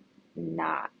was like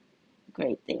not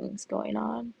great things going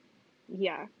on.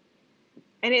 Yeah.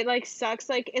 And it like sucks.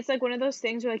 Like it's like one of those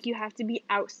things where like you have to be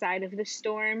outside of the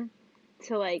storm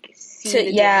to like see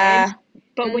the damage. Yeah.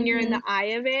 But when you're in Mm-hmm. the eye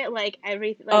of it, like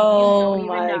everything, like you don't Oh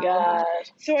even my know. God.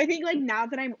 So I think like now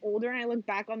that I'm older and I look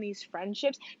back on these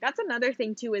friendships, that's another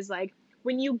thing too, is like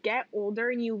when you get older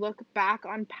and you look back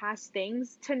on past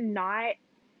things, to not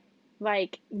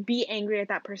like be angry at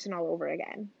that person all over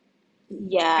again.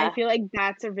 I Yeah. feel like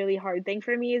that's a really hard thing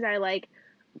for me, is I like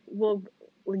will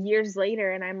years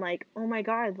later and I'm like, oh my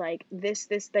God, like this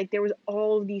like there was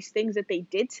all of these things that they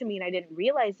did to me and I didn't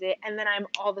realize it, and then I'm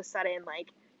all of a sudden like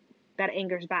that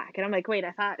anger's back and I'm like, wait,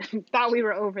 I thought thought we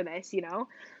were over this.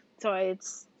 So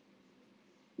it's,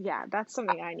 yeah, that's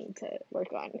something I need to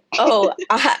work on. Oh,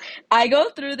 I go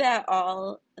through that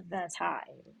all the time.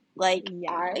 Like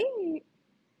Yeah,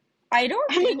 I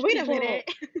don't I'm like, think wait a people minute.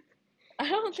 I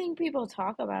don't think people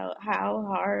talk about how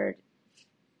hard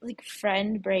like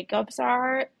friend breakups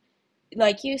are.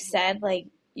 Like you said, like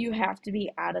you have to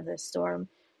be out of the storm.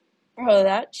 Bro,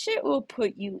 that shit will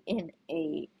put you in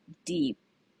a deep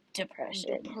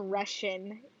depression.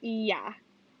 Depression. Yeah.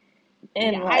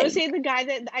 And Yeah. I would say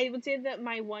like,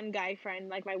 my one guy friend,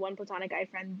 like my one platonic guy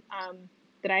friend,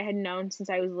 that I had known since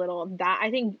I was little, that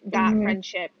I think that mhm,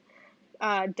 friendship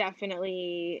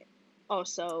definitely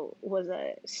also was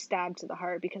a stab to the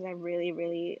heart because I really,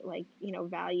 really like,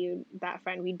 valued that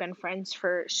friend. We'd been friends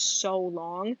for so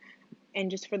long,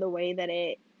 and just for the way that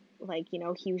it, like,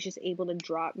 he was just able to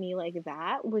drop me like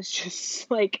that was just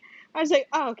like, I was like,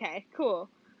 oh, okay, cool.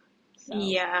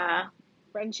 So, yeah,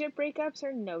 friendship breakups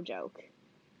are no joke.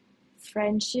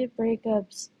 friendship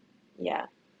breakups, yeah.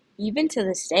 Even to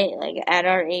this day, like at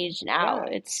our age now, Yeah.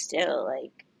 it's still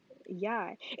like,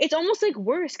 Yeah. It's almost like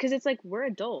worse because it's like we're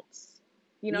adults.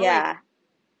 Like yeah,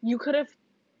 you could have,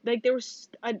 like, there was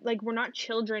like, we're not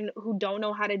children who don't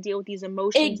know how to deal with these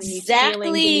emotions and these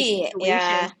feelings and these exactly,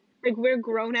 yeah, situations. Like, we're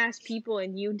grown ass people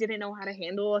and you didn't know how to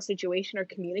handle a situation or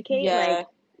communicate. yeah, Like,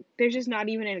 there's just not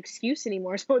even an excuse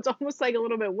anymore. So it's almost like a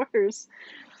little bit worse.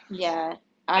 yeah.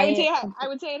 I would say I I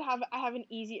would say I have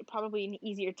probably an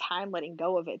easier time letting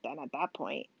go of it then at that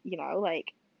point. Like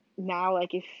now,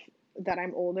 like, if that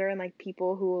I'm older and like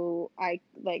people who I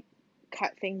like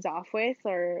cut things off with,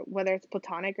 or whether it's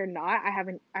platonic or not, I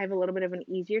have a little bit of an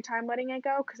easier time letting it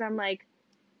go because I'm like,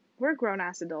 we're grown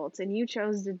ass adults and you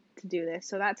chose to do this,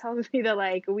 so that tells me that,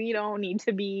 like, we don't need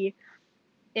to be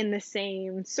in the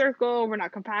same circle. We're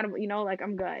not compatible. Like,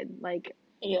 I'm good. Like,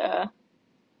 yeah,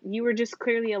 you were just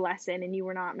clearly a lesson and you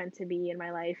were not meant to be in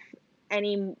my life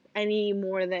any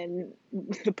more than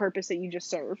the purpose that you just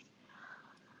served.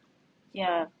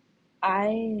 yeah.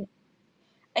 I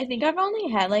I think I've only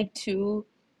had like two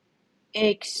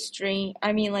extreme.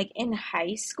 I mean, like in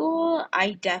high school,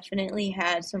 I definitely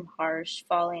had some harsh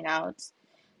falling outs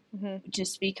Hmm.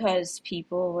 just because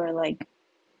people were like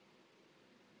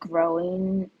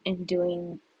growing and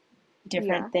doing Yeah.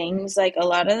 different things. Like a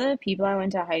lot of the people I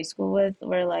went to high school with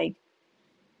were like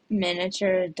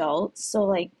miniature adults. So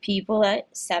like people at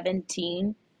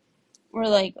 17 were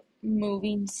like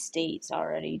moving states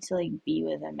already to like be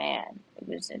with a man. It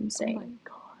was Oh my insane.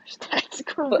 gosh, that's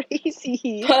But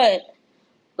crazy. but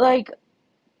like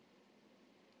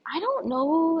I don't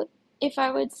know if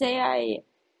I would say I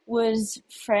was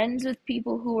friends with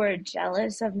people who were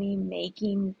jealous of me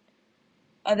making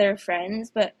other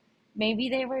friends, but maybe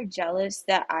they were jealous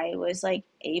that I was like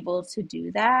able to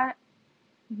do that.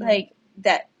 Hmm. Like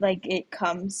that like it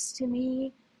comes to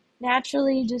me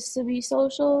naturally just to be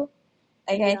social.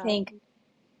 Like I Yeah. think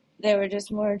they were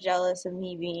just more jealous of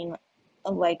me being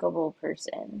a likable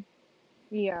person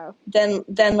Yeah. than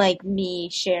like me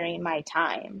sharing my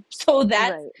time. So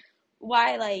that's Right.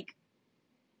 why like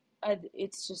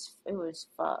it's just it was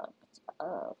fucked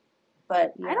up.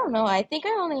 But I Yeah. don't know. I think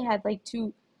I only had like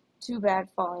two bad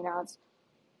falling outs.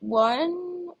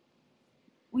 One,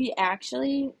 we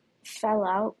actually fell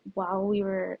out while we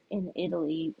were in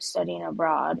Italy studying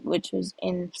abroad, which was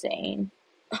insane.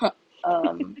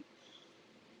 um,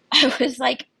 I was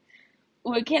like,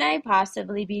 what can I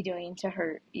possibly be doing to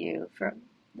hurt you from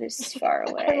this far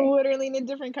I'm away? literally in a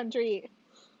different country.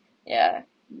 Yeah.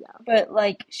 Yeah. But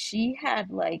like she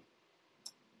had like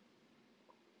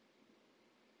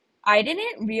I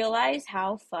didn't realize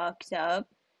how fucked up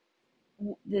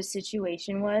the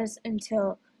situation was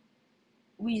until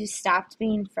we stopped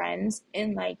being friends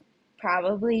and like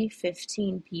probably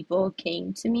 15 people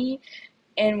came to me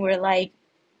and were like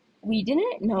we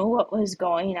didn't know what was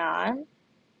going on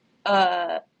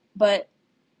but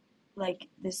like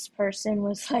this person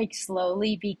was like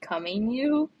slowly becoming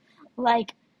you,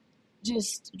 like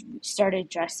just started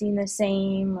dressing the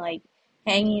same, like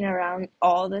hanging around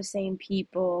all the same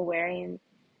people, wearing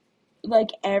like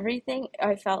everything.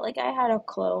 I felt like I had a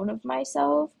clone of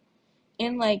myself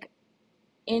and like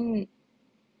in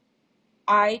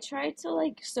I tried to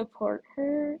like support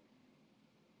her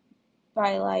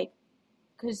by like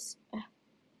because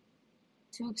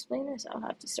to explain this I'll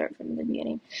have to start from the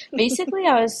beginning. Basically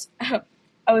I was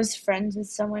I was friends with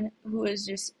someone who was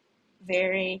just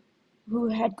very who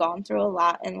had gone through a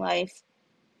lot in life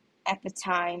at the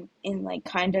time and like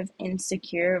kind of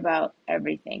insecure about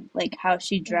everything, like how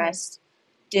she Hmm. dressed,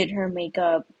 did her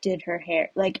makeup, did her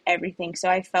hair, like everything. So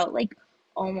I felt like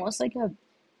almost like a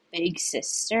big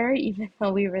sister, even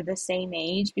though we were the same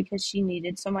age, because she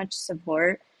needed so much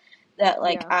support that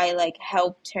like Yeah. I like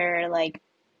helped her like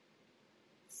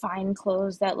find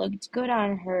clothes that looked good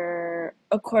on her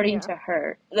according Yeah. to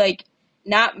her. Like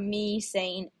not me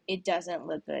saying it doesn't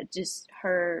look good, just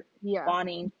her Yeah.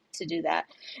 wanting to do that.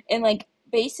 And like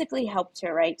basically helped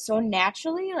her, right? So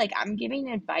naturally, like I'm giving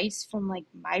advice from like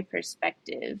my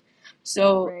perspective.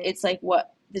 So Right. it's like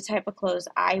what the type of clothes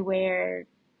I wear,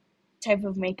 type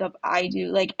of makeup I do,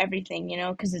 like everything,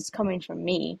 because it's coming from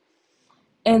me.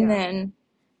 And Yeah. then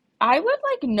I would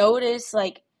like notice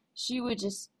like she would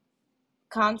just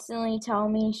constantly tell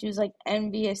me she was like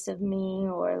envious of me,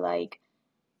 or like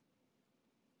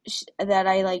that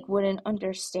I like wouldn't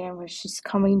understand where she's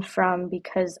coming from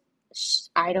because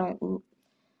I don't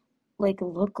like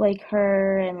look like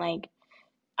her, and like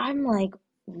I'm like,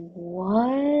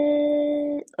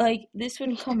 what? Like this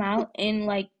would come out in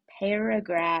like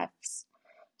paragraphs.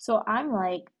 So I'm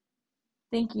like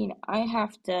thinking I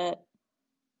have to,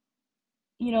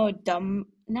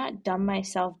 not dumb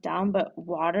myself down, but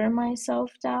water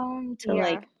myself down to Yeah.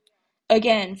 like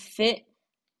again fit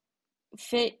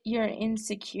your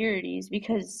insecurities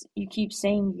because you keep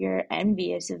saying you're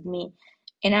envious of me.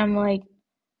 And I'm like,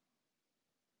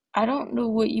 I don't know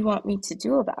what you want me to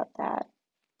do about that.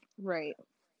 Right.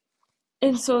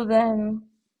 And so then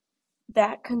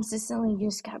that consistently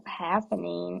just kept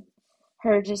happening.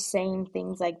 Her just saying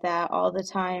things like that all the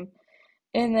time.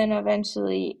 And then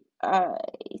eventually,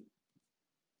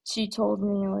 she told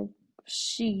me like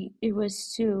it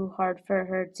was too hard for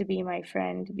her to be my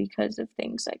friend because of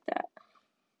things like that.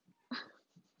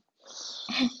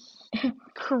 And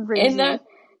Crazy.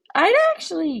 I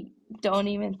actually don't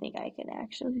even think I can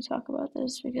actually talk about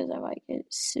this because I might get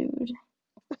sued.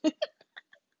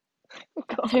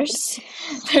 God. There's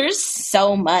there's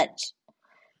so much.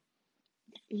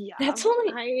 Yeah, That's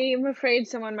only I'm afraid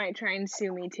someone might try and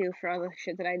sue me too for all the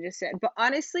shit that I just said. But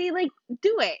honestly, like,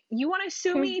 do it. You want to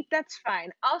sue me? That's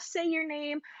fine. I'll say your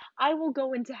name. I will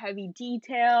go into heavy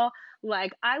detail.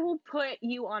 Like, I will put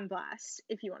you on blast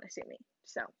if you want to sue me.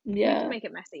 So, we can yeah. make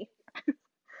it messy.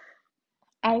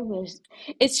 I wish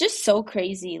it's just so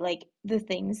crazy like the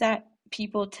things that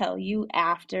people tell you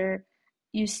after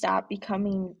you stop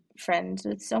becoming friends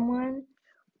with someone.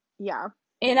 Yeah.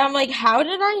 And I'm like, how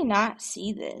did I not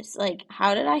see this? Like,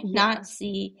 how did I Yeah. not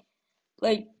see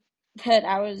like that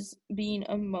I was being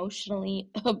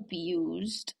emotionally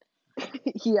abused?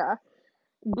 Yeah.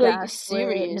 Like Gaslit,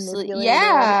 seriously. manipulated.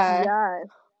 Yeah. Yeah.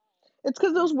 It's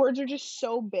because those words are just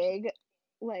so big.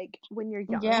 Like, when you're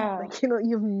young, Yeah. like, you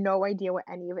have no idea what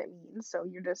any of it means. So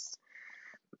you're just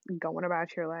going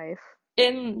about your life.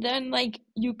 And then like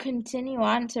you continue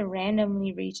on to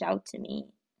randomly reach out to me,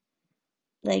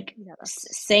 like Yeah,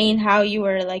 that's saying how you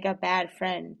were like a bad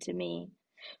friend to me,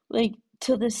 like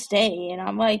to this day. And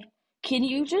I'm like, can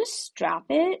you just drop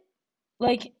it?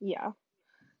 Like yeah.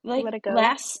 like Let it go.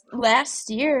 last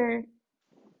year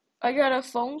I got a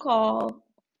phone call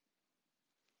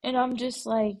and I'm just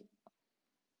like,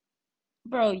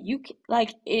 bro,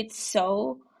 like it's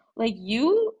so like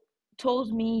you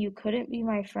told me you couldn't be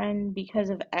my friend because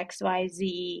of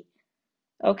XYZ.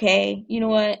 Okay, you know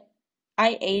what?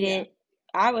 I ate Yeah. it.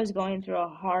 I was going through a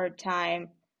hard time.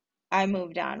 I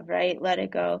moved on, right? Let it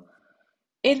go.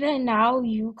 And then now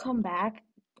you come back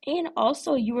and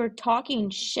also you were talking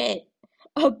shit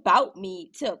about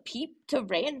me to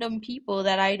random people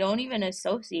that I don't even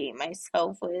associate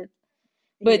myself with.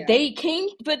 But Yeah.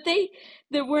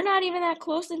 they were not even that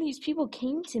close, and these people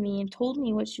came to me and told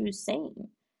me what she was saying.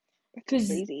 That's Cause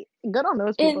crazy. Good on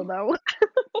those people and though.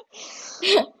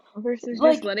 Versus just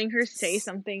like letting her say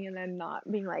something and then not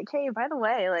being like, hey, by the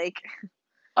way, like,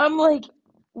 I'm like,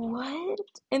 what?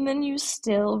 And then you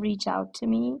still reach out to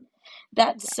me?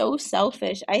 That's yeah, so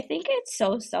selfish. I think it's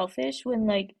so selfish when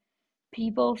like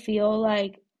people feel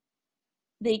like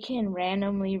they can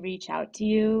randomly reach out to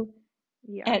you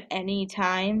yeah, at any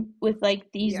time with like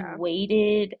yeah,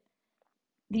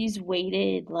 these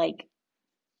weighted like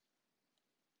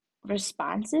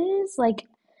responses. Like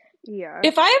yeah.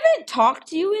 if I haven't talked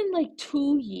to you in like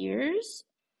 2 years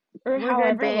or We're good,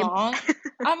 however babe. long,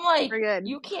 I'm like, We're good.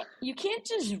 you can't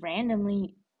just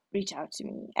randomly reach out to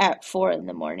me at 4 in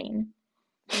the morning.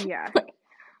 Yeah,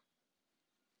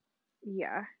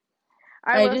 yeah.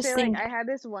 I I will just say, like, think I had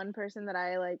this one person that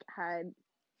I like had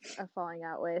a falling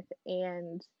out with,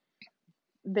 and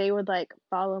they would like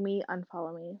follow me,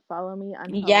 unfollow me, follow me,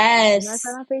 unfollow me. Be my friend yes.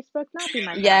 on Facebook, not be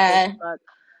my friend on Yeah. Facebook.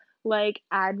 Like,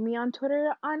 add me on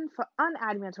Twitter,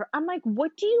 unadd me on Twitter. I'm like,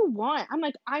 what do you want? I'm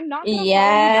like, I'm not gonna follow you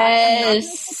back. I'm not gonna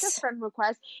accept a Yes. friend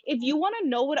request. If you want to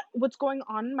know what's going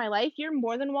on in my life, you're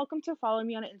more than welcome to follow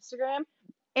me on Instagram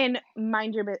and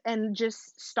mind your bit and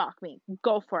just stalk me.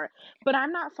 Go for it. But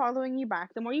I'm not following you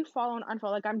back. The more you follow and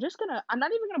unfollow, like, I'm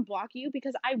not even gonna block you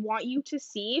because I want you to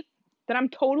see that I'm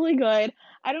totally good.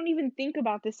 I don't even think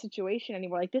about this situation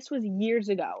anymore. Like this was years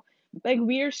ago. Like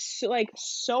we're so, like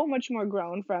so much more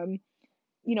grown from,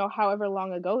 however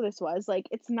long ago this was. Like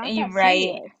it's not You're that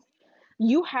right. serious.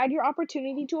 You had your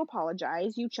opportunity to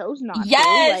apologize. You chose not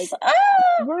to. Like Yes. Ah!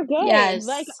 we're good.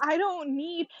 Like Yes. I don't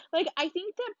need like I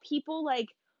think that people like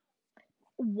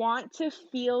want to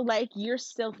feel like you're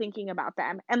still thinking about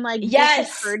them and like this is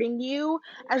Yes. hurting you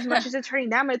as much as it's hurting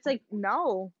them. It's like,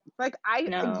 no. Like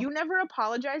No. you never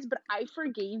apologized, but I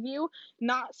forgave you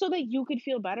not so that you could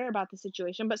feel better about the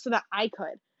situation, but so that I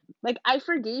could. Like I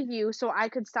forgave you so I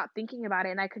could stop thinking about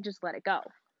it and I could just let it go.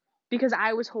 Because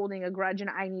I was holding a grudge and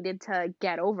I needed to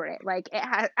get over it. Like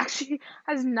it actually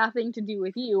has nothing to do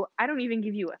with you. I don't even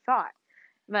give you a thought.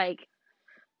 Like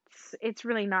it's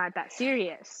really not that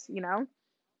serious, you know?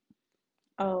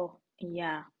 Oh,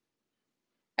 yeah.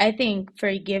 I think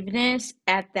forgiveness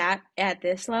at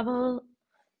this level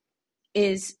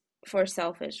is for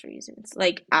selfish reasons.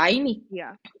 Like I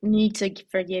Yeah, need to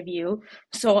forgive you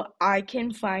so I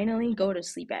can finally go to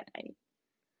sleep at night.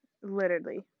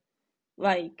 literally.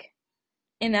 Like,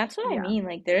 and that's what I Yeah, mean.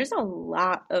 Like there's a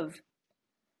lot of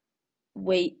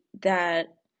weight that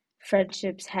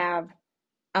friendships have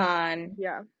on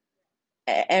yeah,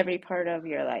 every part of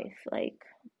your life. Like,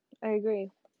 I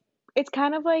agree. It's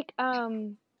kind of like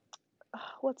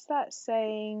what's that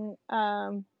saying?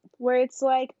 Where it's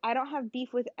like I don't have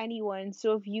beef with anyone,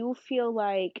 so if you feel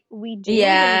like we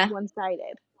do, then it's yeah,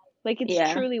 one-sided. Like it's yeah,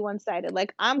 truly one-sided.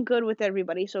 Like I'm good with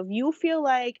everybody, so if you feel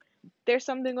like there's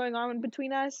something going on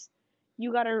between us,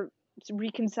 you gotta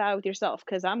reconcile with yourself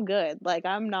because I'm good. Like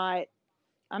I'm not.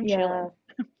 I'm chilling. yeah,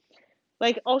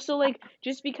 Like also like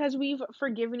just because we've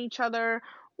forgiven each other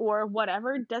or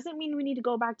whatever doesn't mean we need to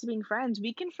go back to being friends.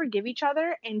 We can forgive each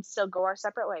other and still go our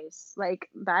separate ways. Like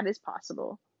that is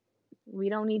possible. We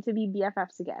don't need to be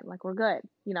BFFs again. Like we're good.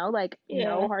 Like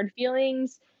no yeah, hard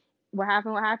feelings. What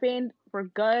happened, what happened. We're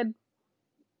good.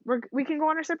 We can go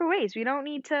on our separate ways. We don't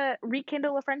need to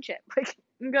rekindle a friendship. Like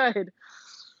I'm good.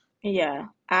 yeah.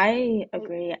 I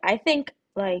Like, agree. I think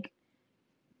like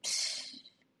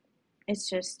it's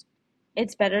just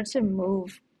it's better to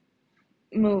move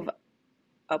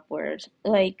upward.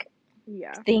 Like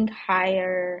yeah. think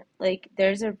higher. Like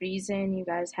there's a reason you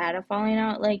guys had a falling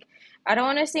out. Like I don't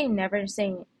want to say never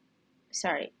say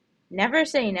sorry. Never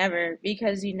say never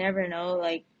because you never know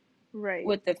like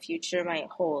Right. what the future might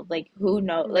hold. Like who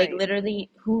know like Right. literally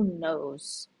who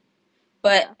knows.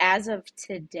 But Yeah. as of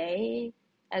today,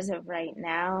 as of right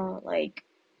now, like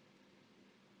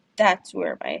that's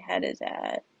where my head is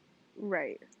at.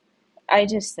 Right. I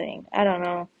just think, I don't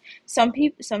know. Some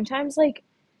people sometimes like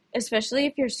especially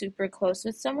if you're super close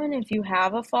with someone, if you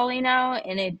have a falling out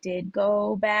and it did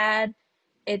go bad,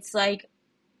 it's like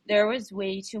there was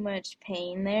way too much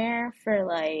pain there for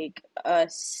like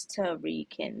us to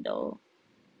rekindle.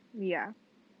 Yeah.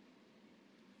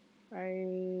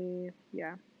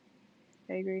 Yeah,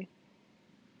 I agree.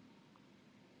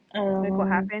 Like what Um,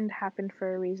 happened happened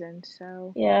for a reason.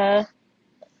 So, yeah,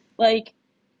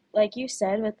 like you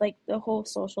said with like the whole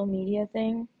social media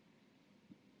thing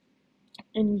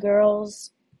and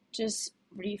girls just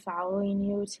refollowing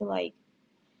you to like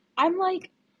I'm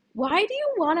like, why do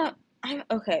you wanna I'm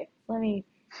okay, let me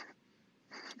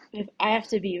if I have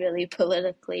to be really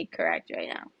politically correct right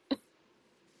now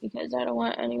because I don't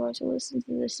want anyone to listen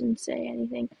to this and say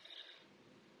anything.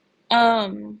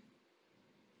 Um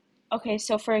okay,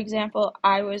 so for example,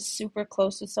 I was super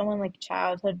close with someone like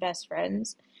childhood best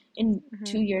friends. And mhm,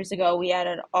 2 years ago, we had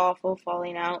an awful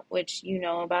falling out, which you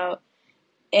know about,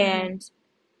 mhm, and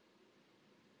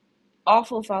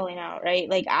awful falling out, right?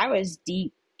 Like I was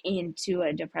deep into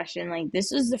a depression. Like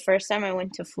this was the first time I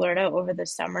went to Florida over the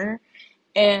summer,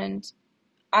 and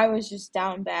I was just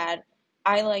down bad.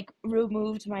 I like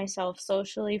removed myself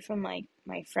socially from like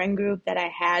my friend group that I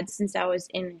had since I was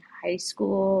in high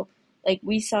school. Like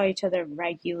we saw each other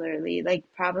regularly, like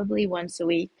probably once a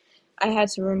week. I had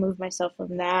to remove myself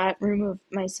from that, remove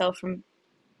myself from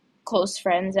close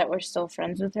friends that were still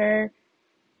friends with her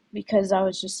because I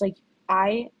was just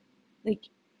I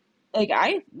like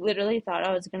I literally thought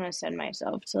I was gonna send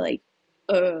myself to like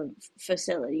a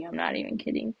facility. I'm not even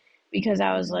kidding because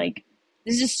I was mhm, like,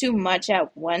 this is too much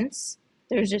at once.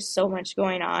 There's just so much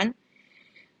going on,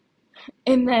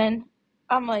 and then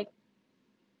I'm like,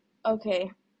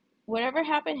 okay, whatever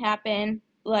happened happened.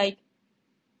 Like,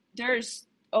 there's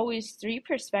always three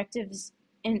perspectives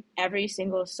in every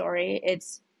single story.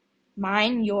 It's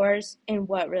mine, yours, and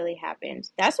what really happened.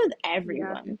 That's with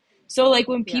yeah, everyone. So, like,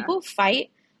 when yeah, people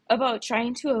fight about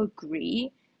trying to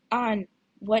agree on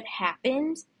what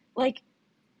happened, like,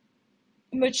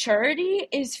 maturity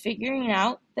is figuring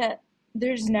out that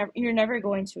you're never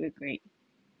going to agree.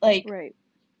 Like Right.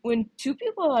 when two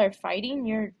people are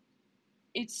fighting,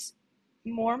 it's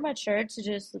more mature to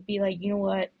just be like, you know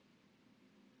what?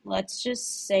 Let's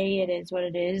just say it is what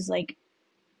it is. Like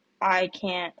I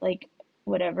can't like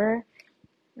whatever.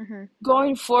 Mhm.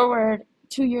 Going forward,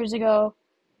 2 years ago,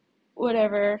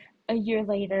 whatever, a year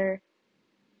later,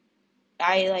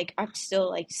 I'm still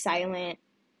like silent.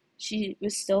 She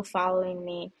was still following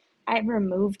me. I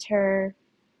removed her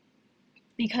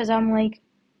because I'm like,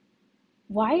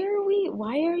 why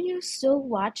are you still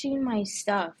watching my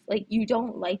stuff? Like you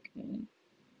don't like me.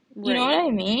 You know Right. what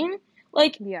I mean?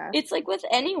 Like Yeah. it's like with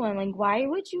anyone, like why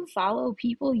would you follow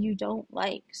people you don't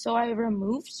like? So I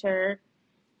removed her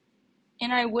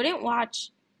and I wouldn't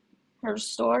watch her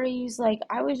stories. Like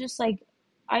I was just like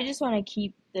I just want to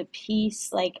keep the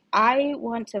peace. Like I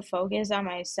want to focus on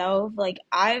myself. Like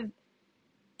I've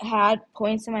had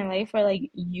points in my life where like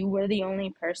you were the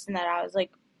only person that I was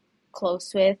like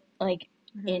close with like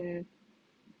Mhm. in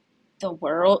the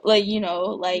world,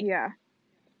 like Yeah.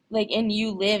 and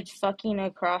you lived fucking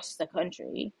across the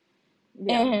country.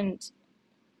 Yeah. And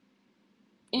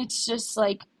it's just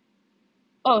like,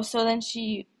 oh,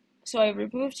 so I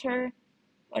removed her,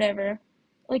 whatever.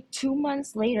 Like 2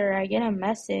 months later, I get a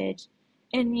message.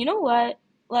 And you know what?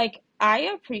 Like, I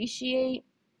appreciate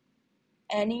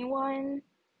anyone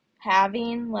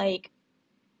having, like,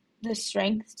 the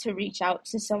strength to reach out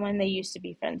to someone they used to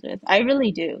be friends with. I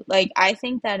really do. Like, I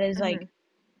think that is, like, Mhm.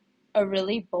 a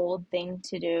really bold thing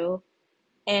to do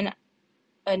and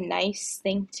a nice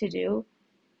thing to do.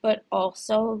 But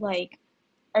also, like,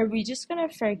 are we just gonna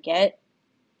forget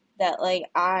that, like,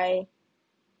 I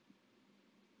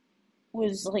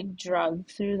was like drugged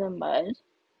through the mud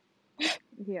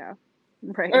Yeah.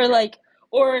 Right. or like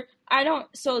or I don't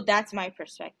so that's my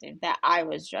perspective that I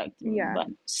was drugged through the Yeah.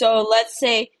 mud. So let's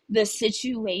say the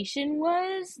situation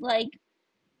was like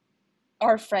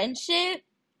our friendship.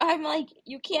 I'm like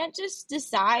you can't just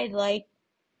decide like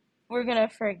we're gonna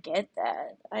forget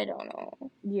that. I don't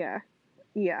know. Yeah.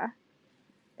 Yeah.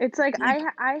 It's like Like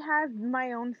I have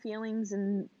my own feelings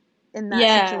in that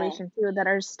yeah, situation too that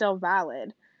are still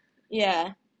valid.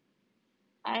 yeah.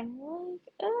 I'm like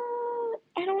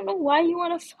I don't know why you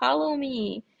want to follow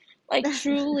me. Like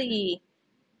truly,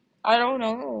 I don't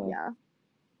know. Yeah.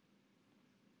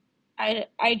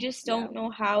 I just Yeah. don't know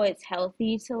how it's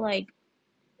healthy to like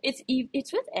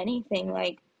it's with anything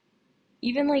like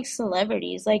even like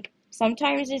celebrities like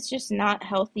sometimes it's just not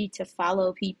healthy to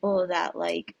follow people that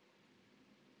like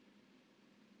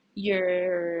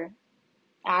you're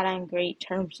not on great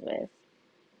terms with.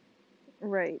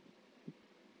 Right.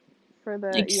 For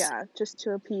the Like yeah, just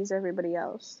to appease everybody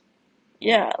else.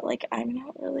 yeah, like I'm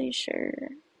not really sure.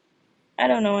 I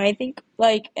don't know. I think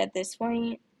like at this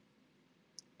point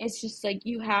it's just like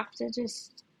you have to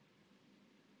just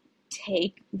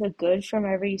take the good from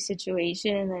every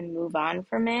situation and then move on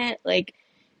from it. Like,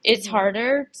 it's Mhm.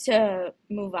 harder to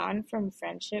move on from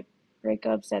friendship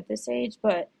breakups at this age,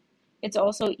 but it's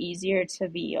also easier to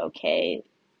be okay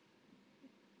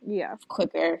Yeah.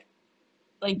 quicker.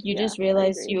 Like, you Yeah. just I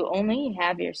realize agree. you only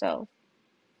have yourself.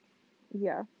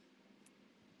 Yeah.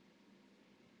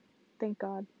 Thank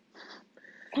God.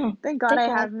 Thank God Thank I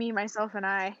God. have me, myself, and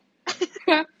I.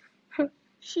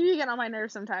 She get on my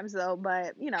nerves sometimes though,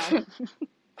 but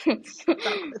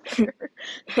stuck with her.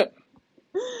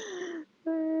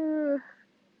 Uh,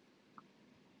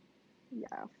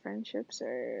 yeah, friendships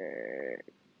are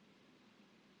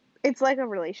it's like a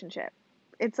relationship.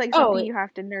 It's like Oh, something you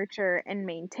have to nurture and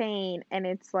maintain, and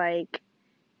it's like,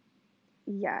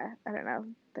 yeah, I don't know.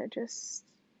 They're just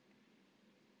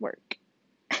work,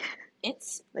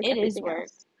 like it is everything work.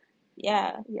 else.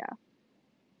 Yeah. Yeah.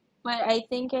 But I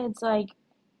think it's like,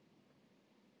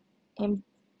 im-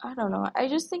 I don't know. I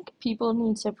just think people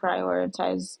need to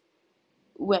prioritize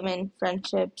women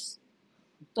friendships.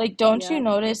 Like, don't you Yeah.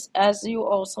 notice as you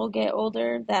also get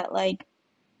older that, like,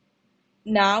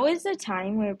 now is the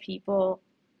time where people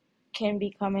can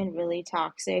become in really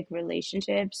toxic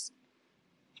relationships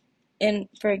and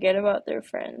forget about their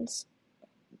friends?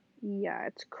 Yeah,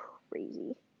 it's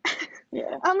crazy.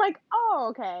 Yeah. I'm like, "Oh,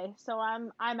 okay. So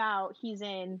I'm out, he's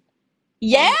in,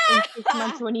 Yeah! and in 6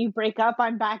 months when you break up,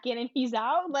 I'm back in and he's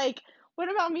out?" Like,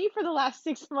 what about me for the last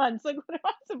 6 months? Like, what am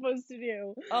I supposed to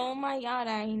do? Oh my God,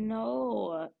 I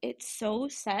know. It's so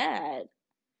sad.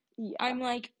 Yeah. I'm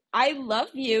like, I love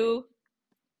you.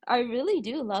 I really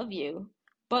do love you.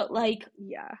 But like,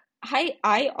 Yeah.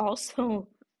 I also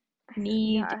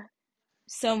need Yeah.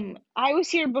 some, I was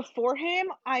here before him,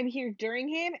 I'm here during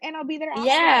him, and I'll be there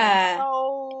after him. yeah.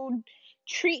 So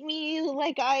treat me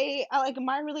like like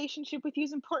my relationship with you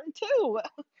is important too.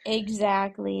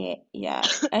 Exactly. Yeah.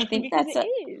 I think Because it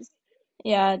is.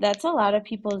 that's a lot of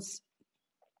people's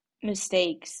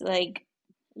mistakes. Like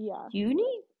Yeah, you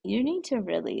need to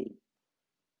really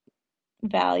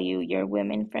value your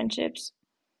women friendships.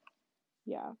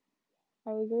 yeah,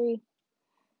 I agree.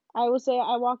 I will say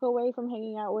I walk away from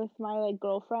hanging out with my like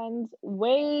girlfriends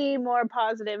way more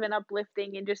positive and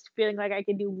uplifting and just feeling like I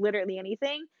can do literally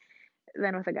anything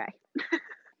than with a guy.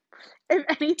 If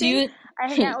Do anything, you I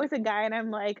hang out with a guy and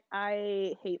I'm like,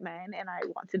 I hate men and I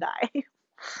want to die.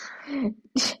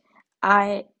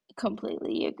 I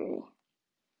completely agree.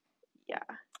 Yeah,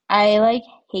 I like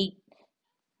hate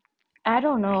I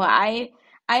don't know. I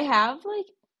have like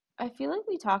I feel like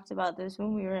we talked about this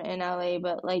when we were in LA,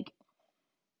 but like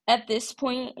at this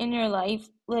point in your life,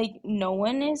 like no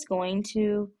one is going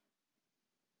to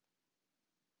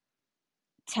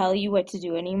tell you what to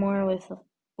do anymore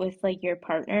with like your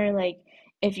partner. Like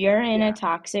if you're in a yeah,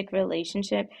 toxic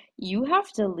relationship, you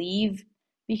have to leave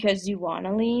because you want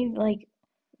to leave. Like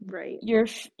right.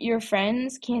 your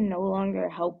friends can no longer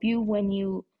help you when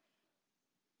you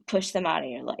push them out of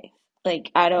your life.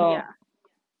 Like I don't Yeah,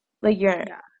 like you're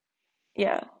yeah,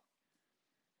 yeah.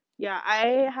 yeah.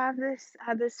 I had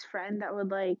this friend that would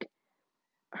like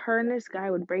her and this guy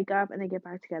would break up and they get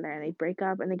back together and they break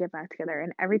up and they get back together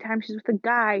and every time she's with a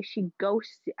guy she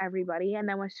ghosts everybody and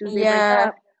then as soon as they break Yeah.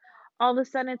 up all of a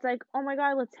sudden it's like, oh my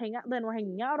God, let's hang out. Then we're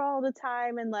hanging out all the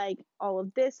time and like all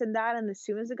of this and that. And as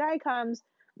soon as the guy comes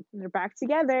and they're back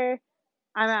together,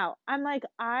 I'm out. I'm like,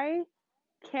 I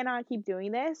cannot keep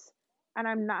doing this and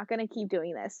I'm not going to keep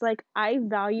doing this. Like, I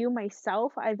value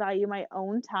myself, I value my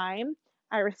own time,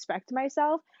 I respect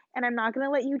myself, and I'm not going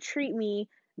to let you treat me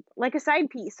like a side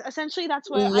piece. Essentially, that's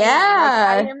what I am. Like,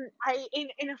 Yeah.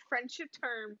 in a friendship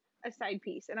term, a side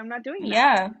piece, and I'm not doing that.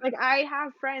 Yeah. Like, I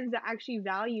have friends that actually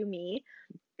value me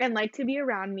and like to be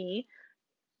around me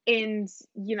and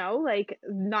like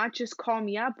not just call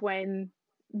me up when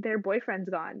their boyfriend's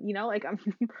gone, like I'm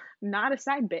not a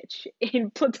side bitch in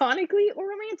platonically or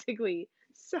romantically,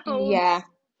 so Yeah.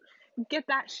 get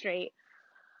that straight.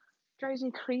 Drives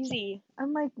me crazy.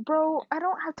 I'm like, bro, I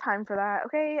don't have time for that.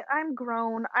 Okay, I'm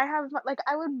grown. I have like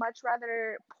I would much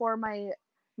rather pour my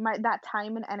that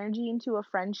time and energy into a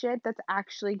friendship that's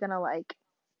actually gonna like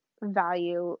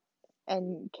value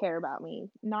and care about me,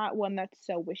 not one that's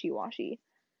so wishy-washy.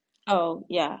 Oh,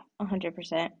 yeah.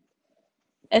 100%.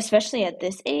 Especially at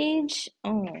this age.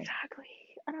 Oh, Exactly.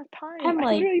 I don't have time. I'm I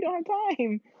like really don't have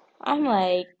time. I'm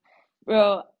like,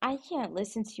 bro, I can't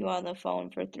listen to you on the phone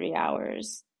for 3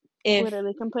 hours. If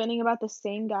Literally complaining about the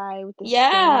same guy with the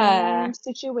yeah, same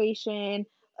situation,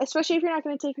 especially if you're not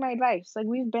going to take my advice. Like,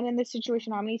 we've been in this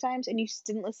situation how many times and you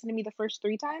didn't listen to me the first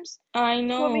three times? I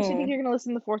So, what makes you think know. you're going to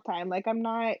listen the fourth time? Like, I'm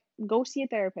not, go see a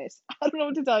therapist. I don't know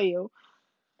what to tell you.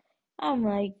 I'm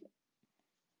like,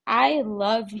 I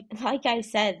love, like I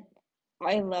said,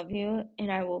 I love you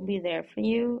and I will be there for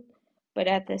you. But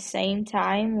at the same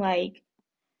time, like,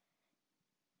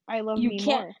 I love you me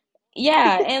can't, more.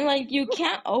 yeah, and like, you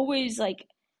can't always, like,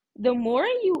 the more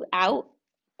you out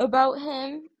about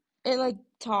him and like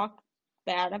talk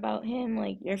bad about him,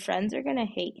 like, your friends are gonna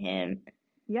hate him.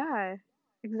 Yeah,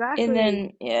 And exactly.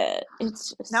 then, yeah,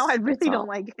 Now I it's really don't all,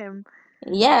 like him.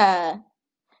 yeah.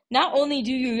 Not only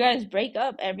do you guys break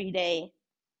up every day,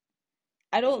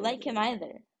 I don't like him Literally.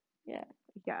 either. Yeah.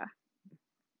 Yeah.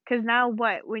 Because now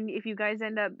what? When if you guys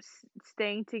end up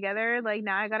staying together, like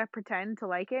now I gotta pretend to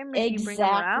like him if you bring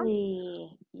him around?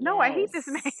 Exactly. No, I hate this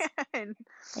Yes. man.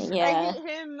 I Yeah. hate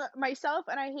him myself,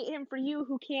 and I hate him for you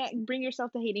who can't bring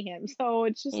yourself to hating him. So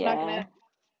it's just Yeah.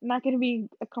 not gonna be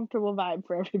a comfortable vibe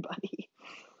for everybody.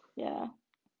 Yeah.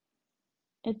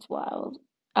 It's wild.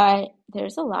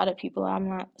 There's a lot of people I'm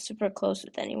not super close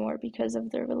with anymore because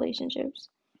of their relationships.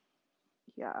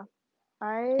 Yeah,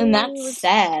 And I that's would.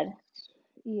 sad.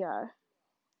 Yeah,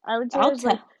 I would say I'll there's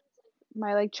like tell.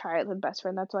 my like childhood best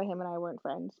friend. That's why him and I weren't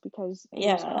friends because it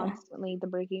was Yeah. constantly the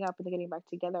breaking up and the getting back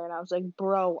together. And I was like,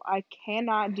 bro, I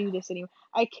cannot do this anymore.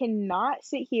 I cannot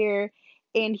sit here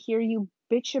and hear you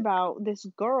bitch about this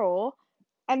girl,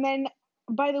 and then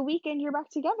by the weekend you're back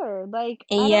together. Like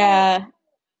I don't Yeah.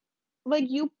 like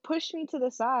you push me to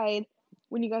the side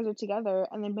when you guys are together,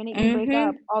 and the minute you break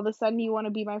up, Mm-hmm. all of a sudden you want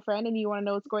to be my friend and you want to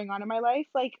know what's going on in my life.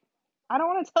 Like I don't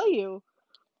want to tell you.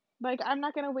 Like, I'm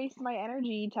not gonna waste my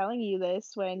energy telling you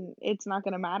this when it's not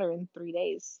gonna matter in 3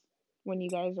 days when you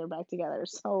guys are back together.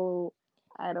 So,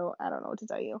 I don't know what to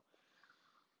tell you.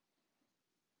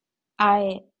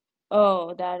 I,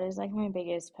 oh, that is like my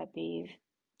biggest pet peeve.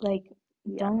 Like,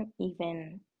 Yeah. don't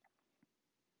even.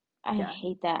 I Yeah.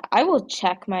 hate that. I will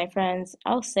check my friends.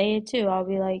 I'll say it too. I'll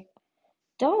be like,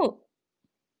 don't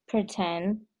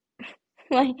pretend.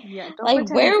 Like, Yeah, don't like pretend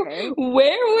you where care.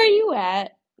 where were you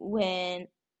at when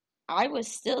I was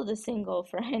still the single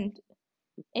friend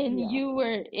and Yeah. you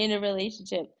were in a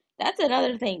relationship? That's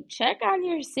another thing. Check on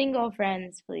your single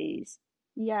friends, please.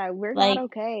 Yeah, we're not Like,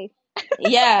 okay.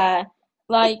 yeah,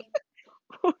 like,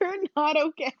 We're not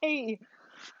okay.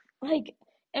 like,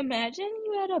 imagine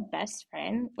you had a best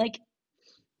friend, like,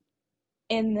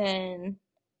 and then,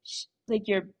 like,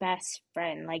 your best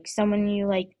friend, like, someone you,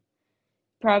 like,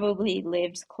 probably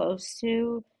lives close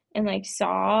to and, like,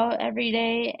 saw every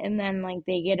day, and then, like,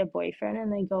 they get a boyfriend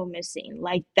and they go missing.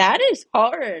 Like, that is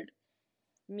hard.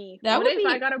 Me. That What would if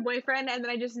I be, got a boyfriend and then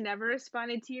I just never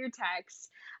responded to your texts?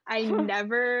 I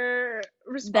never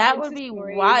that responded would to be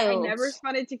stories. I wild. never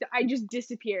responded to. I just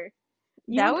disappear.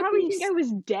 You That would would probably be, think I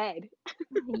was dead.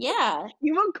 yeah.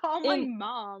 You would call my And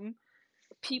mom.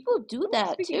 people do Oh,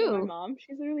 that speaking of my too. mom,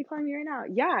 she's literally calling me right now.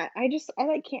 Yeah, I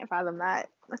like can't fathom that.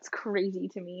 That's crazy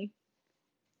to me.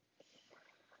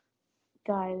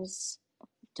 Guys,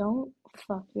 don't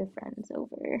fuck your friends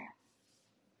over.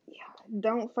 Yeah,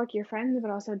 don't fuck your friends,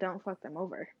 but also don't fuck them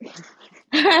over.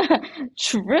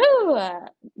 True.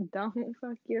 Don't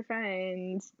fuck your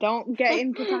friends. Don't get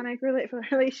in platonic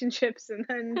relationships and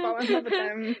then fall in love with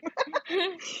them.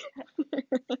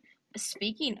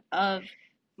 Speaking of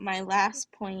my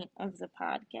last point of the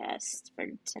podcast for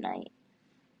tonight,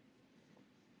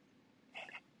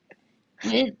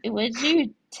 would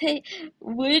you take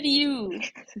would you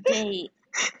date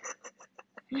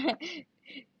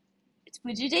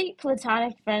would you date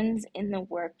platonic friends in the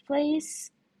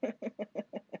workplace? I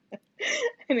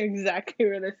know exactly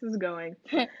where this is going.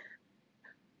 Would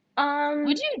Um,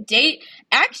 you date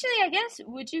actually I guess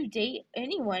would you date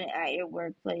anyone at your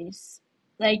workplace?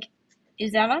 Like,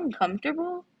 is that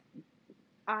uncomfortable?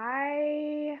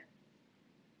 I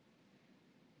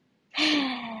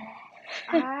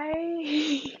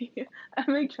I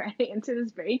I'm like trying to answer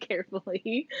this very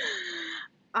carefully.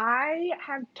 I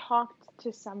have talked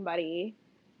to somebody.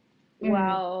 Mm,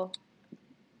 Well,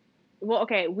 well,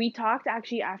 okay, we talked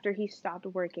actually after he stopped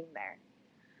working there.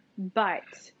 But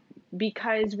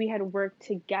because we had worked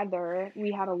together,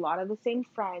 we had a lot of the same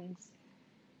friends,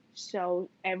 so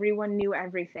everyone knew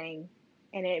everything,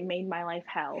 and it made my life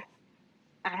hell.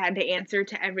 I had to answer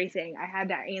to everything. I had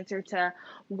to answer to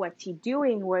what's he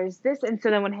doing? Where's this? And so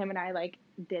then when him and I like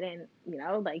didn't,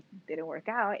 like didn't work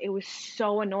out, it was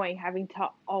so annoying having to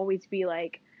always be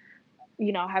like,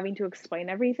 having to explain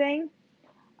everything.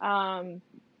 Um,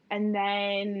 and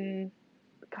then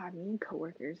God, me and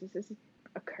coworkers, this is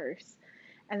a curse.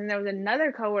 And then there was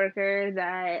another coworker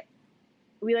that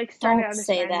we like started don't out as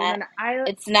say friends, and that. then I,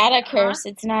 It's not a huh? curse.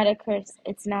 It's not a curse.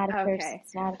 It's not a curse. Okay.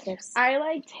 It's not a curse. I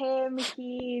liked him.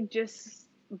 He just,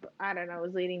 I don't know,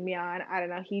 was leading me on. I don't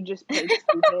know. He just played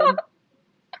stupid.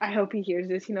 I hope he hears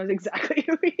this. He knows exactly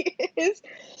who he is.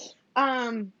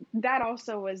 That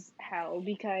also was hell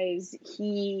because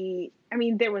I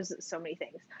mean, there was so many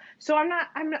things. So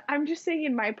I'm just saying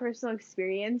in my personal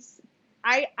experience,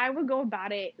 I would go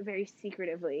about it very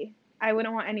secretively. I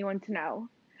wouldn't want anyone to know.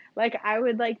 Like, I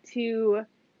would like to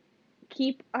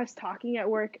keep us talking at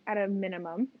work at a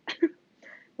minimum,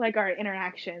 like our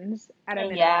interactions at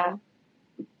a Yeah. minimum.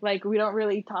 Like, we don't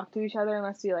really talk to each other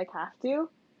unless we like have to.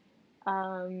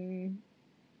 Um,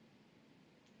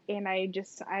 and I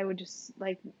would just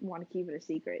like want to keep it a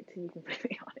secret, to be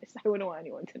completely honest. I wouldn't want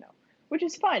anyone to know, which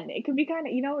is fun. It could be kind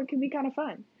of, it could be kind of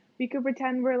fun. We could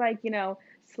pretend we're like,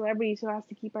 celebrities who has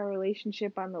to keep our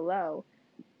relationship on the low,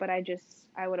 but I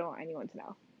wouldn't want anyone to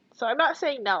know. So I'm not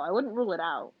saying no. I wouldn't rule it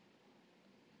out.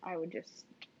 I would just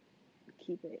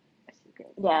keep it a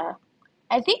secret. Yeah.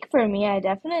 I think for me, I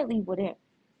definitely wouldn't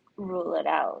rule it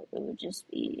out. It would just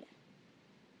be,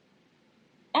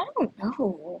 I don't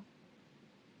know.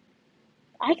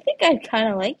 I think I'd kind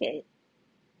of like it.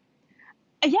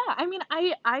 Yeah, I mean,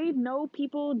 I know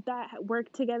people that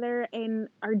work together and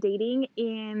are dating,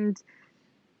 and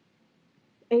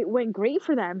it went great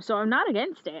for them. So I'm not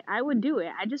against it. I would do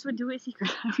it. I just would do it secret.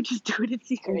 I would just do it in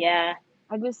secret. Yeah.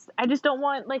 I just don't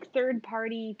want like third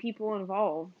party people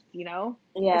involved. Yeah.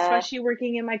 Especially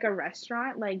working in like a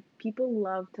restaurant, like people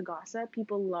love to gossip,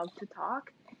 people love to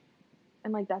talk,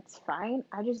 and like that's fine.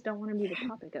 I just don't want to be the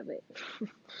topic of it.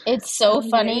 It's I so don't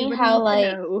need funny how,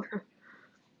 anybody to like, know.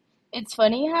 it's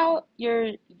funny how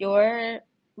your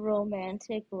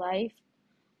romantic life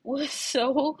was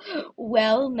so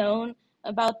well known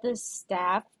about the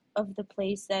staff of the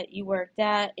place that you worked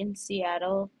at in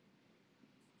Seattle.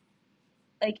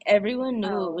 Like, everyone knew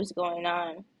what Oh, was going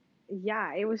on.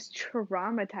 Yeah, it was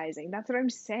traumatizing. That's what I'm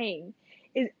saying.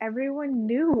 Is everyone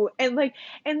knew. And like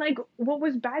what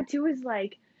was bad too is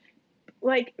like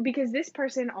because this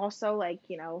person also like,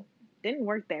 didn't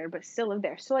work there but still lived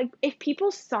there. So like if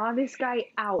people saw this guy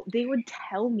out, they would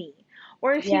tell me.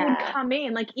 Or if he would Yeah, come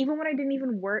in, like even when I didn't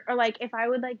even work, or like if I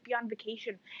would like be on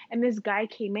vacation and this guy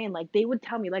came in, like they would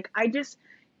tell me. Like I just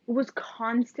was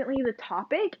constantly the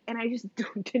topic and I just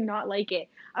did not like it.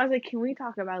 I was like, can we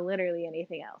talk about literally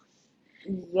anything else?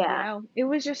 yeah, It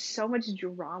was just so much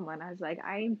drama, and I was like,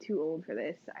 I am too old for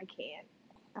this. I can't.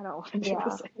 I don't want to do yeah,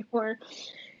 this anymore.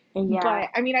 yeah, But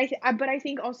I mean, but I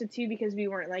think also too because we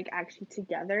weren't like actually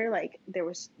together. Like there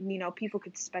was, people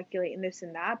could speculate and this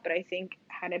and that. But I think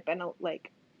had it been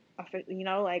like,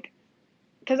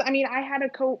 because I mean, I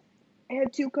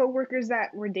had two coworkers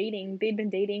that were dating. They'd been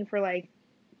dating for like,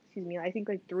 excuse me, I think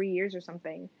like 3 years or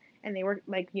something, and they were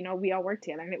like, we all worked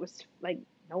together, and it was like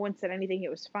no one said anything.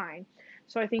 It was fine.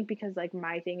 So I think because like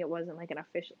my thing, it wasn't like an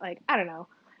official, like I don't know,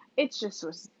 it just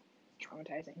was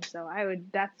traumatizing. So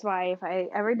that's why if I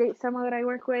ever date someone that I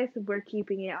work with, we're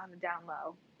keeping it on the down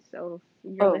low. So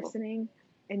if you're oh, listening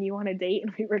and you want to date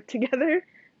and we work together,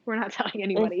 we're not telling it,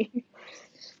 anybody.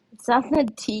 it's on the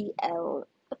TL.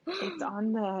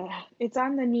 It's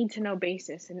on the need to know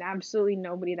basis, and absolutely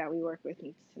nobody that we work with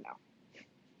needs to know.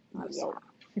 Not a Yeah, soul.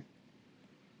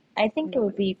 I think it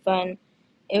would Nobody. be fun.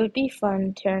 It would be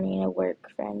fun turning a work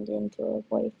friend into a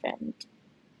boyfriend.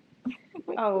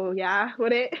 Oh yeah,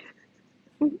 would it?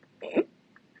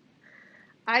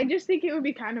 I just think it would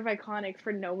be kind of iconic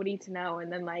for nobody to know,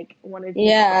 and then like one of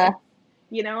you Yeah, quit,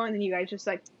 and then you guys just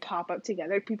like pop up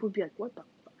together. People would be like, "What the?"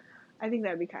 I think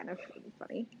that would be kind of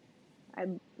funny. I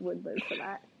would live for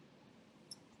that.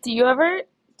 do you ever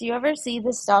do you ever see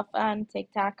the stuff on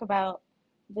TikTok about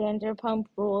Vanderpump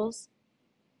Rules?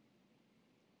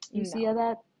 You see No.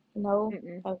 that? No?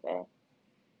 Mm-mm. Okay.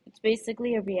 It's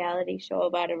basically a reality show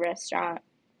about a restaurant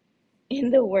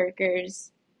and the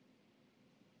workers.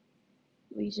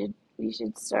 We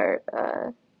should start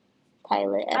a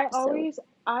pilot I episode. always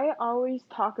I always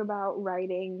talk about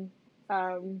writing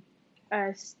um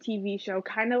a TV show,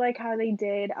 kind of like how they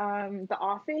did The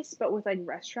Office, but with like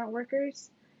restaurant workers,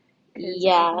 because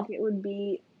Yeah. I think it would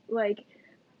be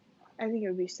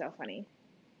so funny.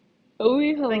 It would be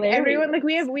Like everyone, like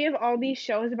we have hilarious. we have all these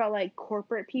shows about like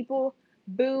corporate people.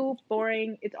 Boo,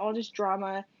 boring. It's all just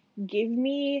drama. Give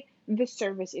me the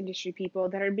service industry people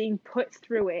that are being put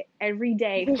through it every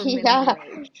day for minimum Yeah.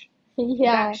 wage.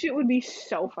 That Yeah. shit would be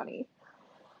so funny.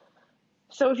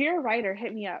 So if you're a writer,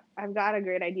 hit me up. I've got a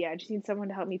great idea. I just need someone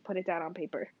to help me put it down on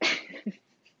paper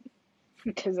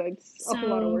because it's a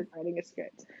lot of So work writing a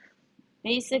script.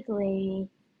 basically,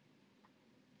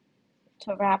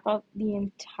 to wrap up the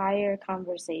entire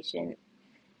conversation,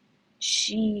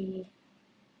 she,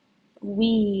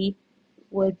 we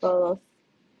would both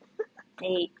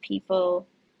date people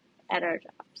at our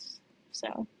jobs.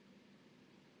 So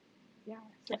Yeah,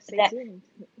 so stay that tuned.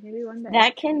 Maybe one day.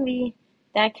 that can be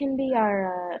that can be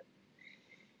our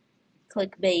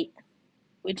clickbait.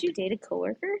 Would you date a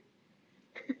coworker?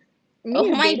 Me Oh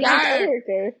is my dating a god.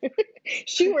 coworker.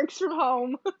 She works from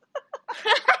home.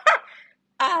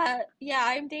 Yeah,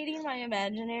 I'm dating my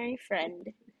imaginary friend.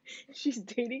 She's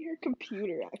dating her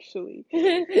computer, actually.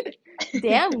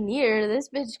 Damn near. This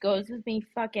bitch goes with me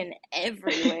fucking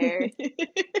everywhere.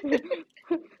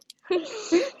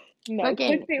 No, Fucking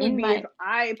clickbait would in be if my.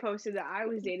 I posted that I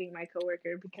was dating my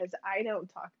coworker because I don't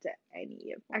talk to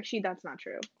any of. Actually, that's not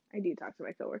true. I do talk to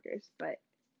my coworkers, but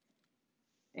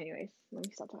anyways, let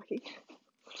me stop talking.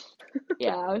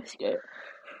 Yeah,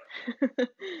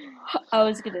 I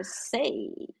was gonna say.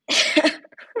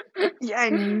 Yeah, I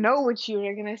know what you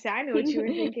were gonna say. I know what you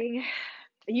were thinking.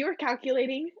 You were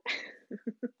calculating.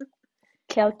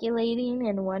 Calculating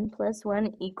and 1 plus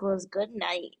 1 equals good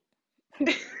night.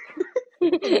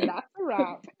 And that's a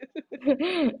wrap.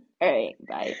 Alright,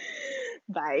 bye.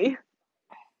 Bye.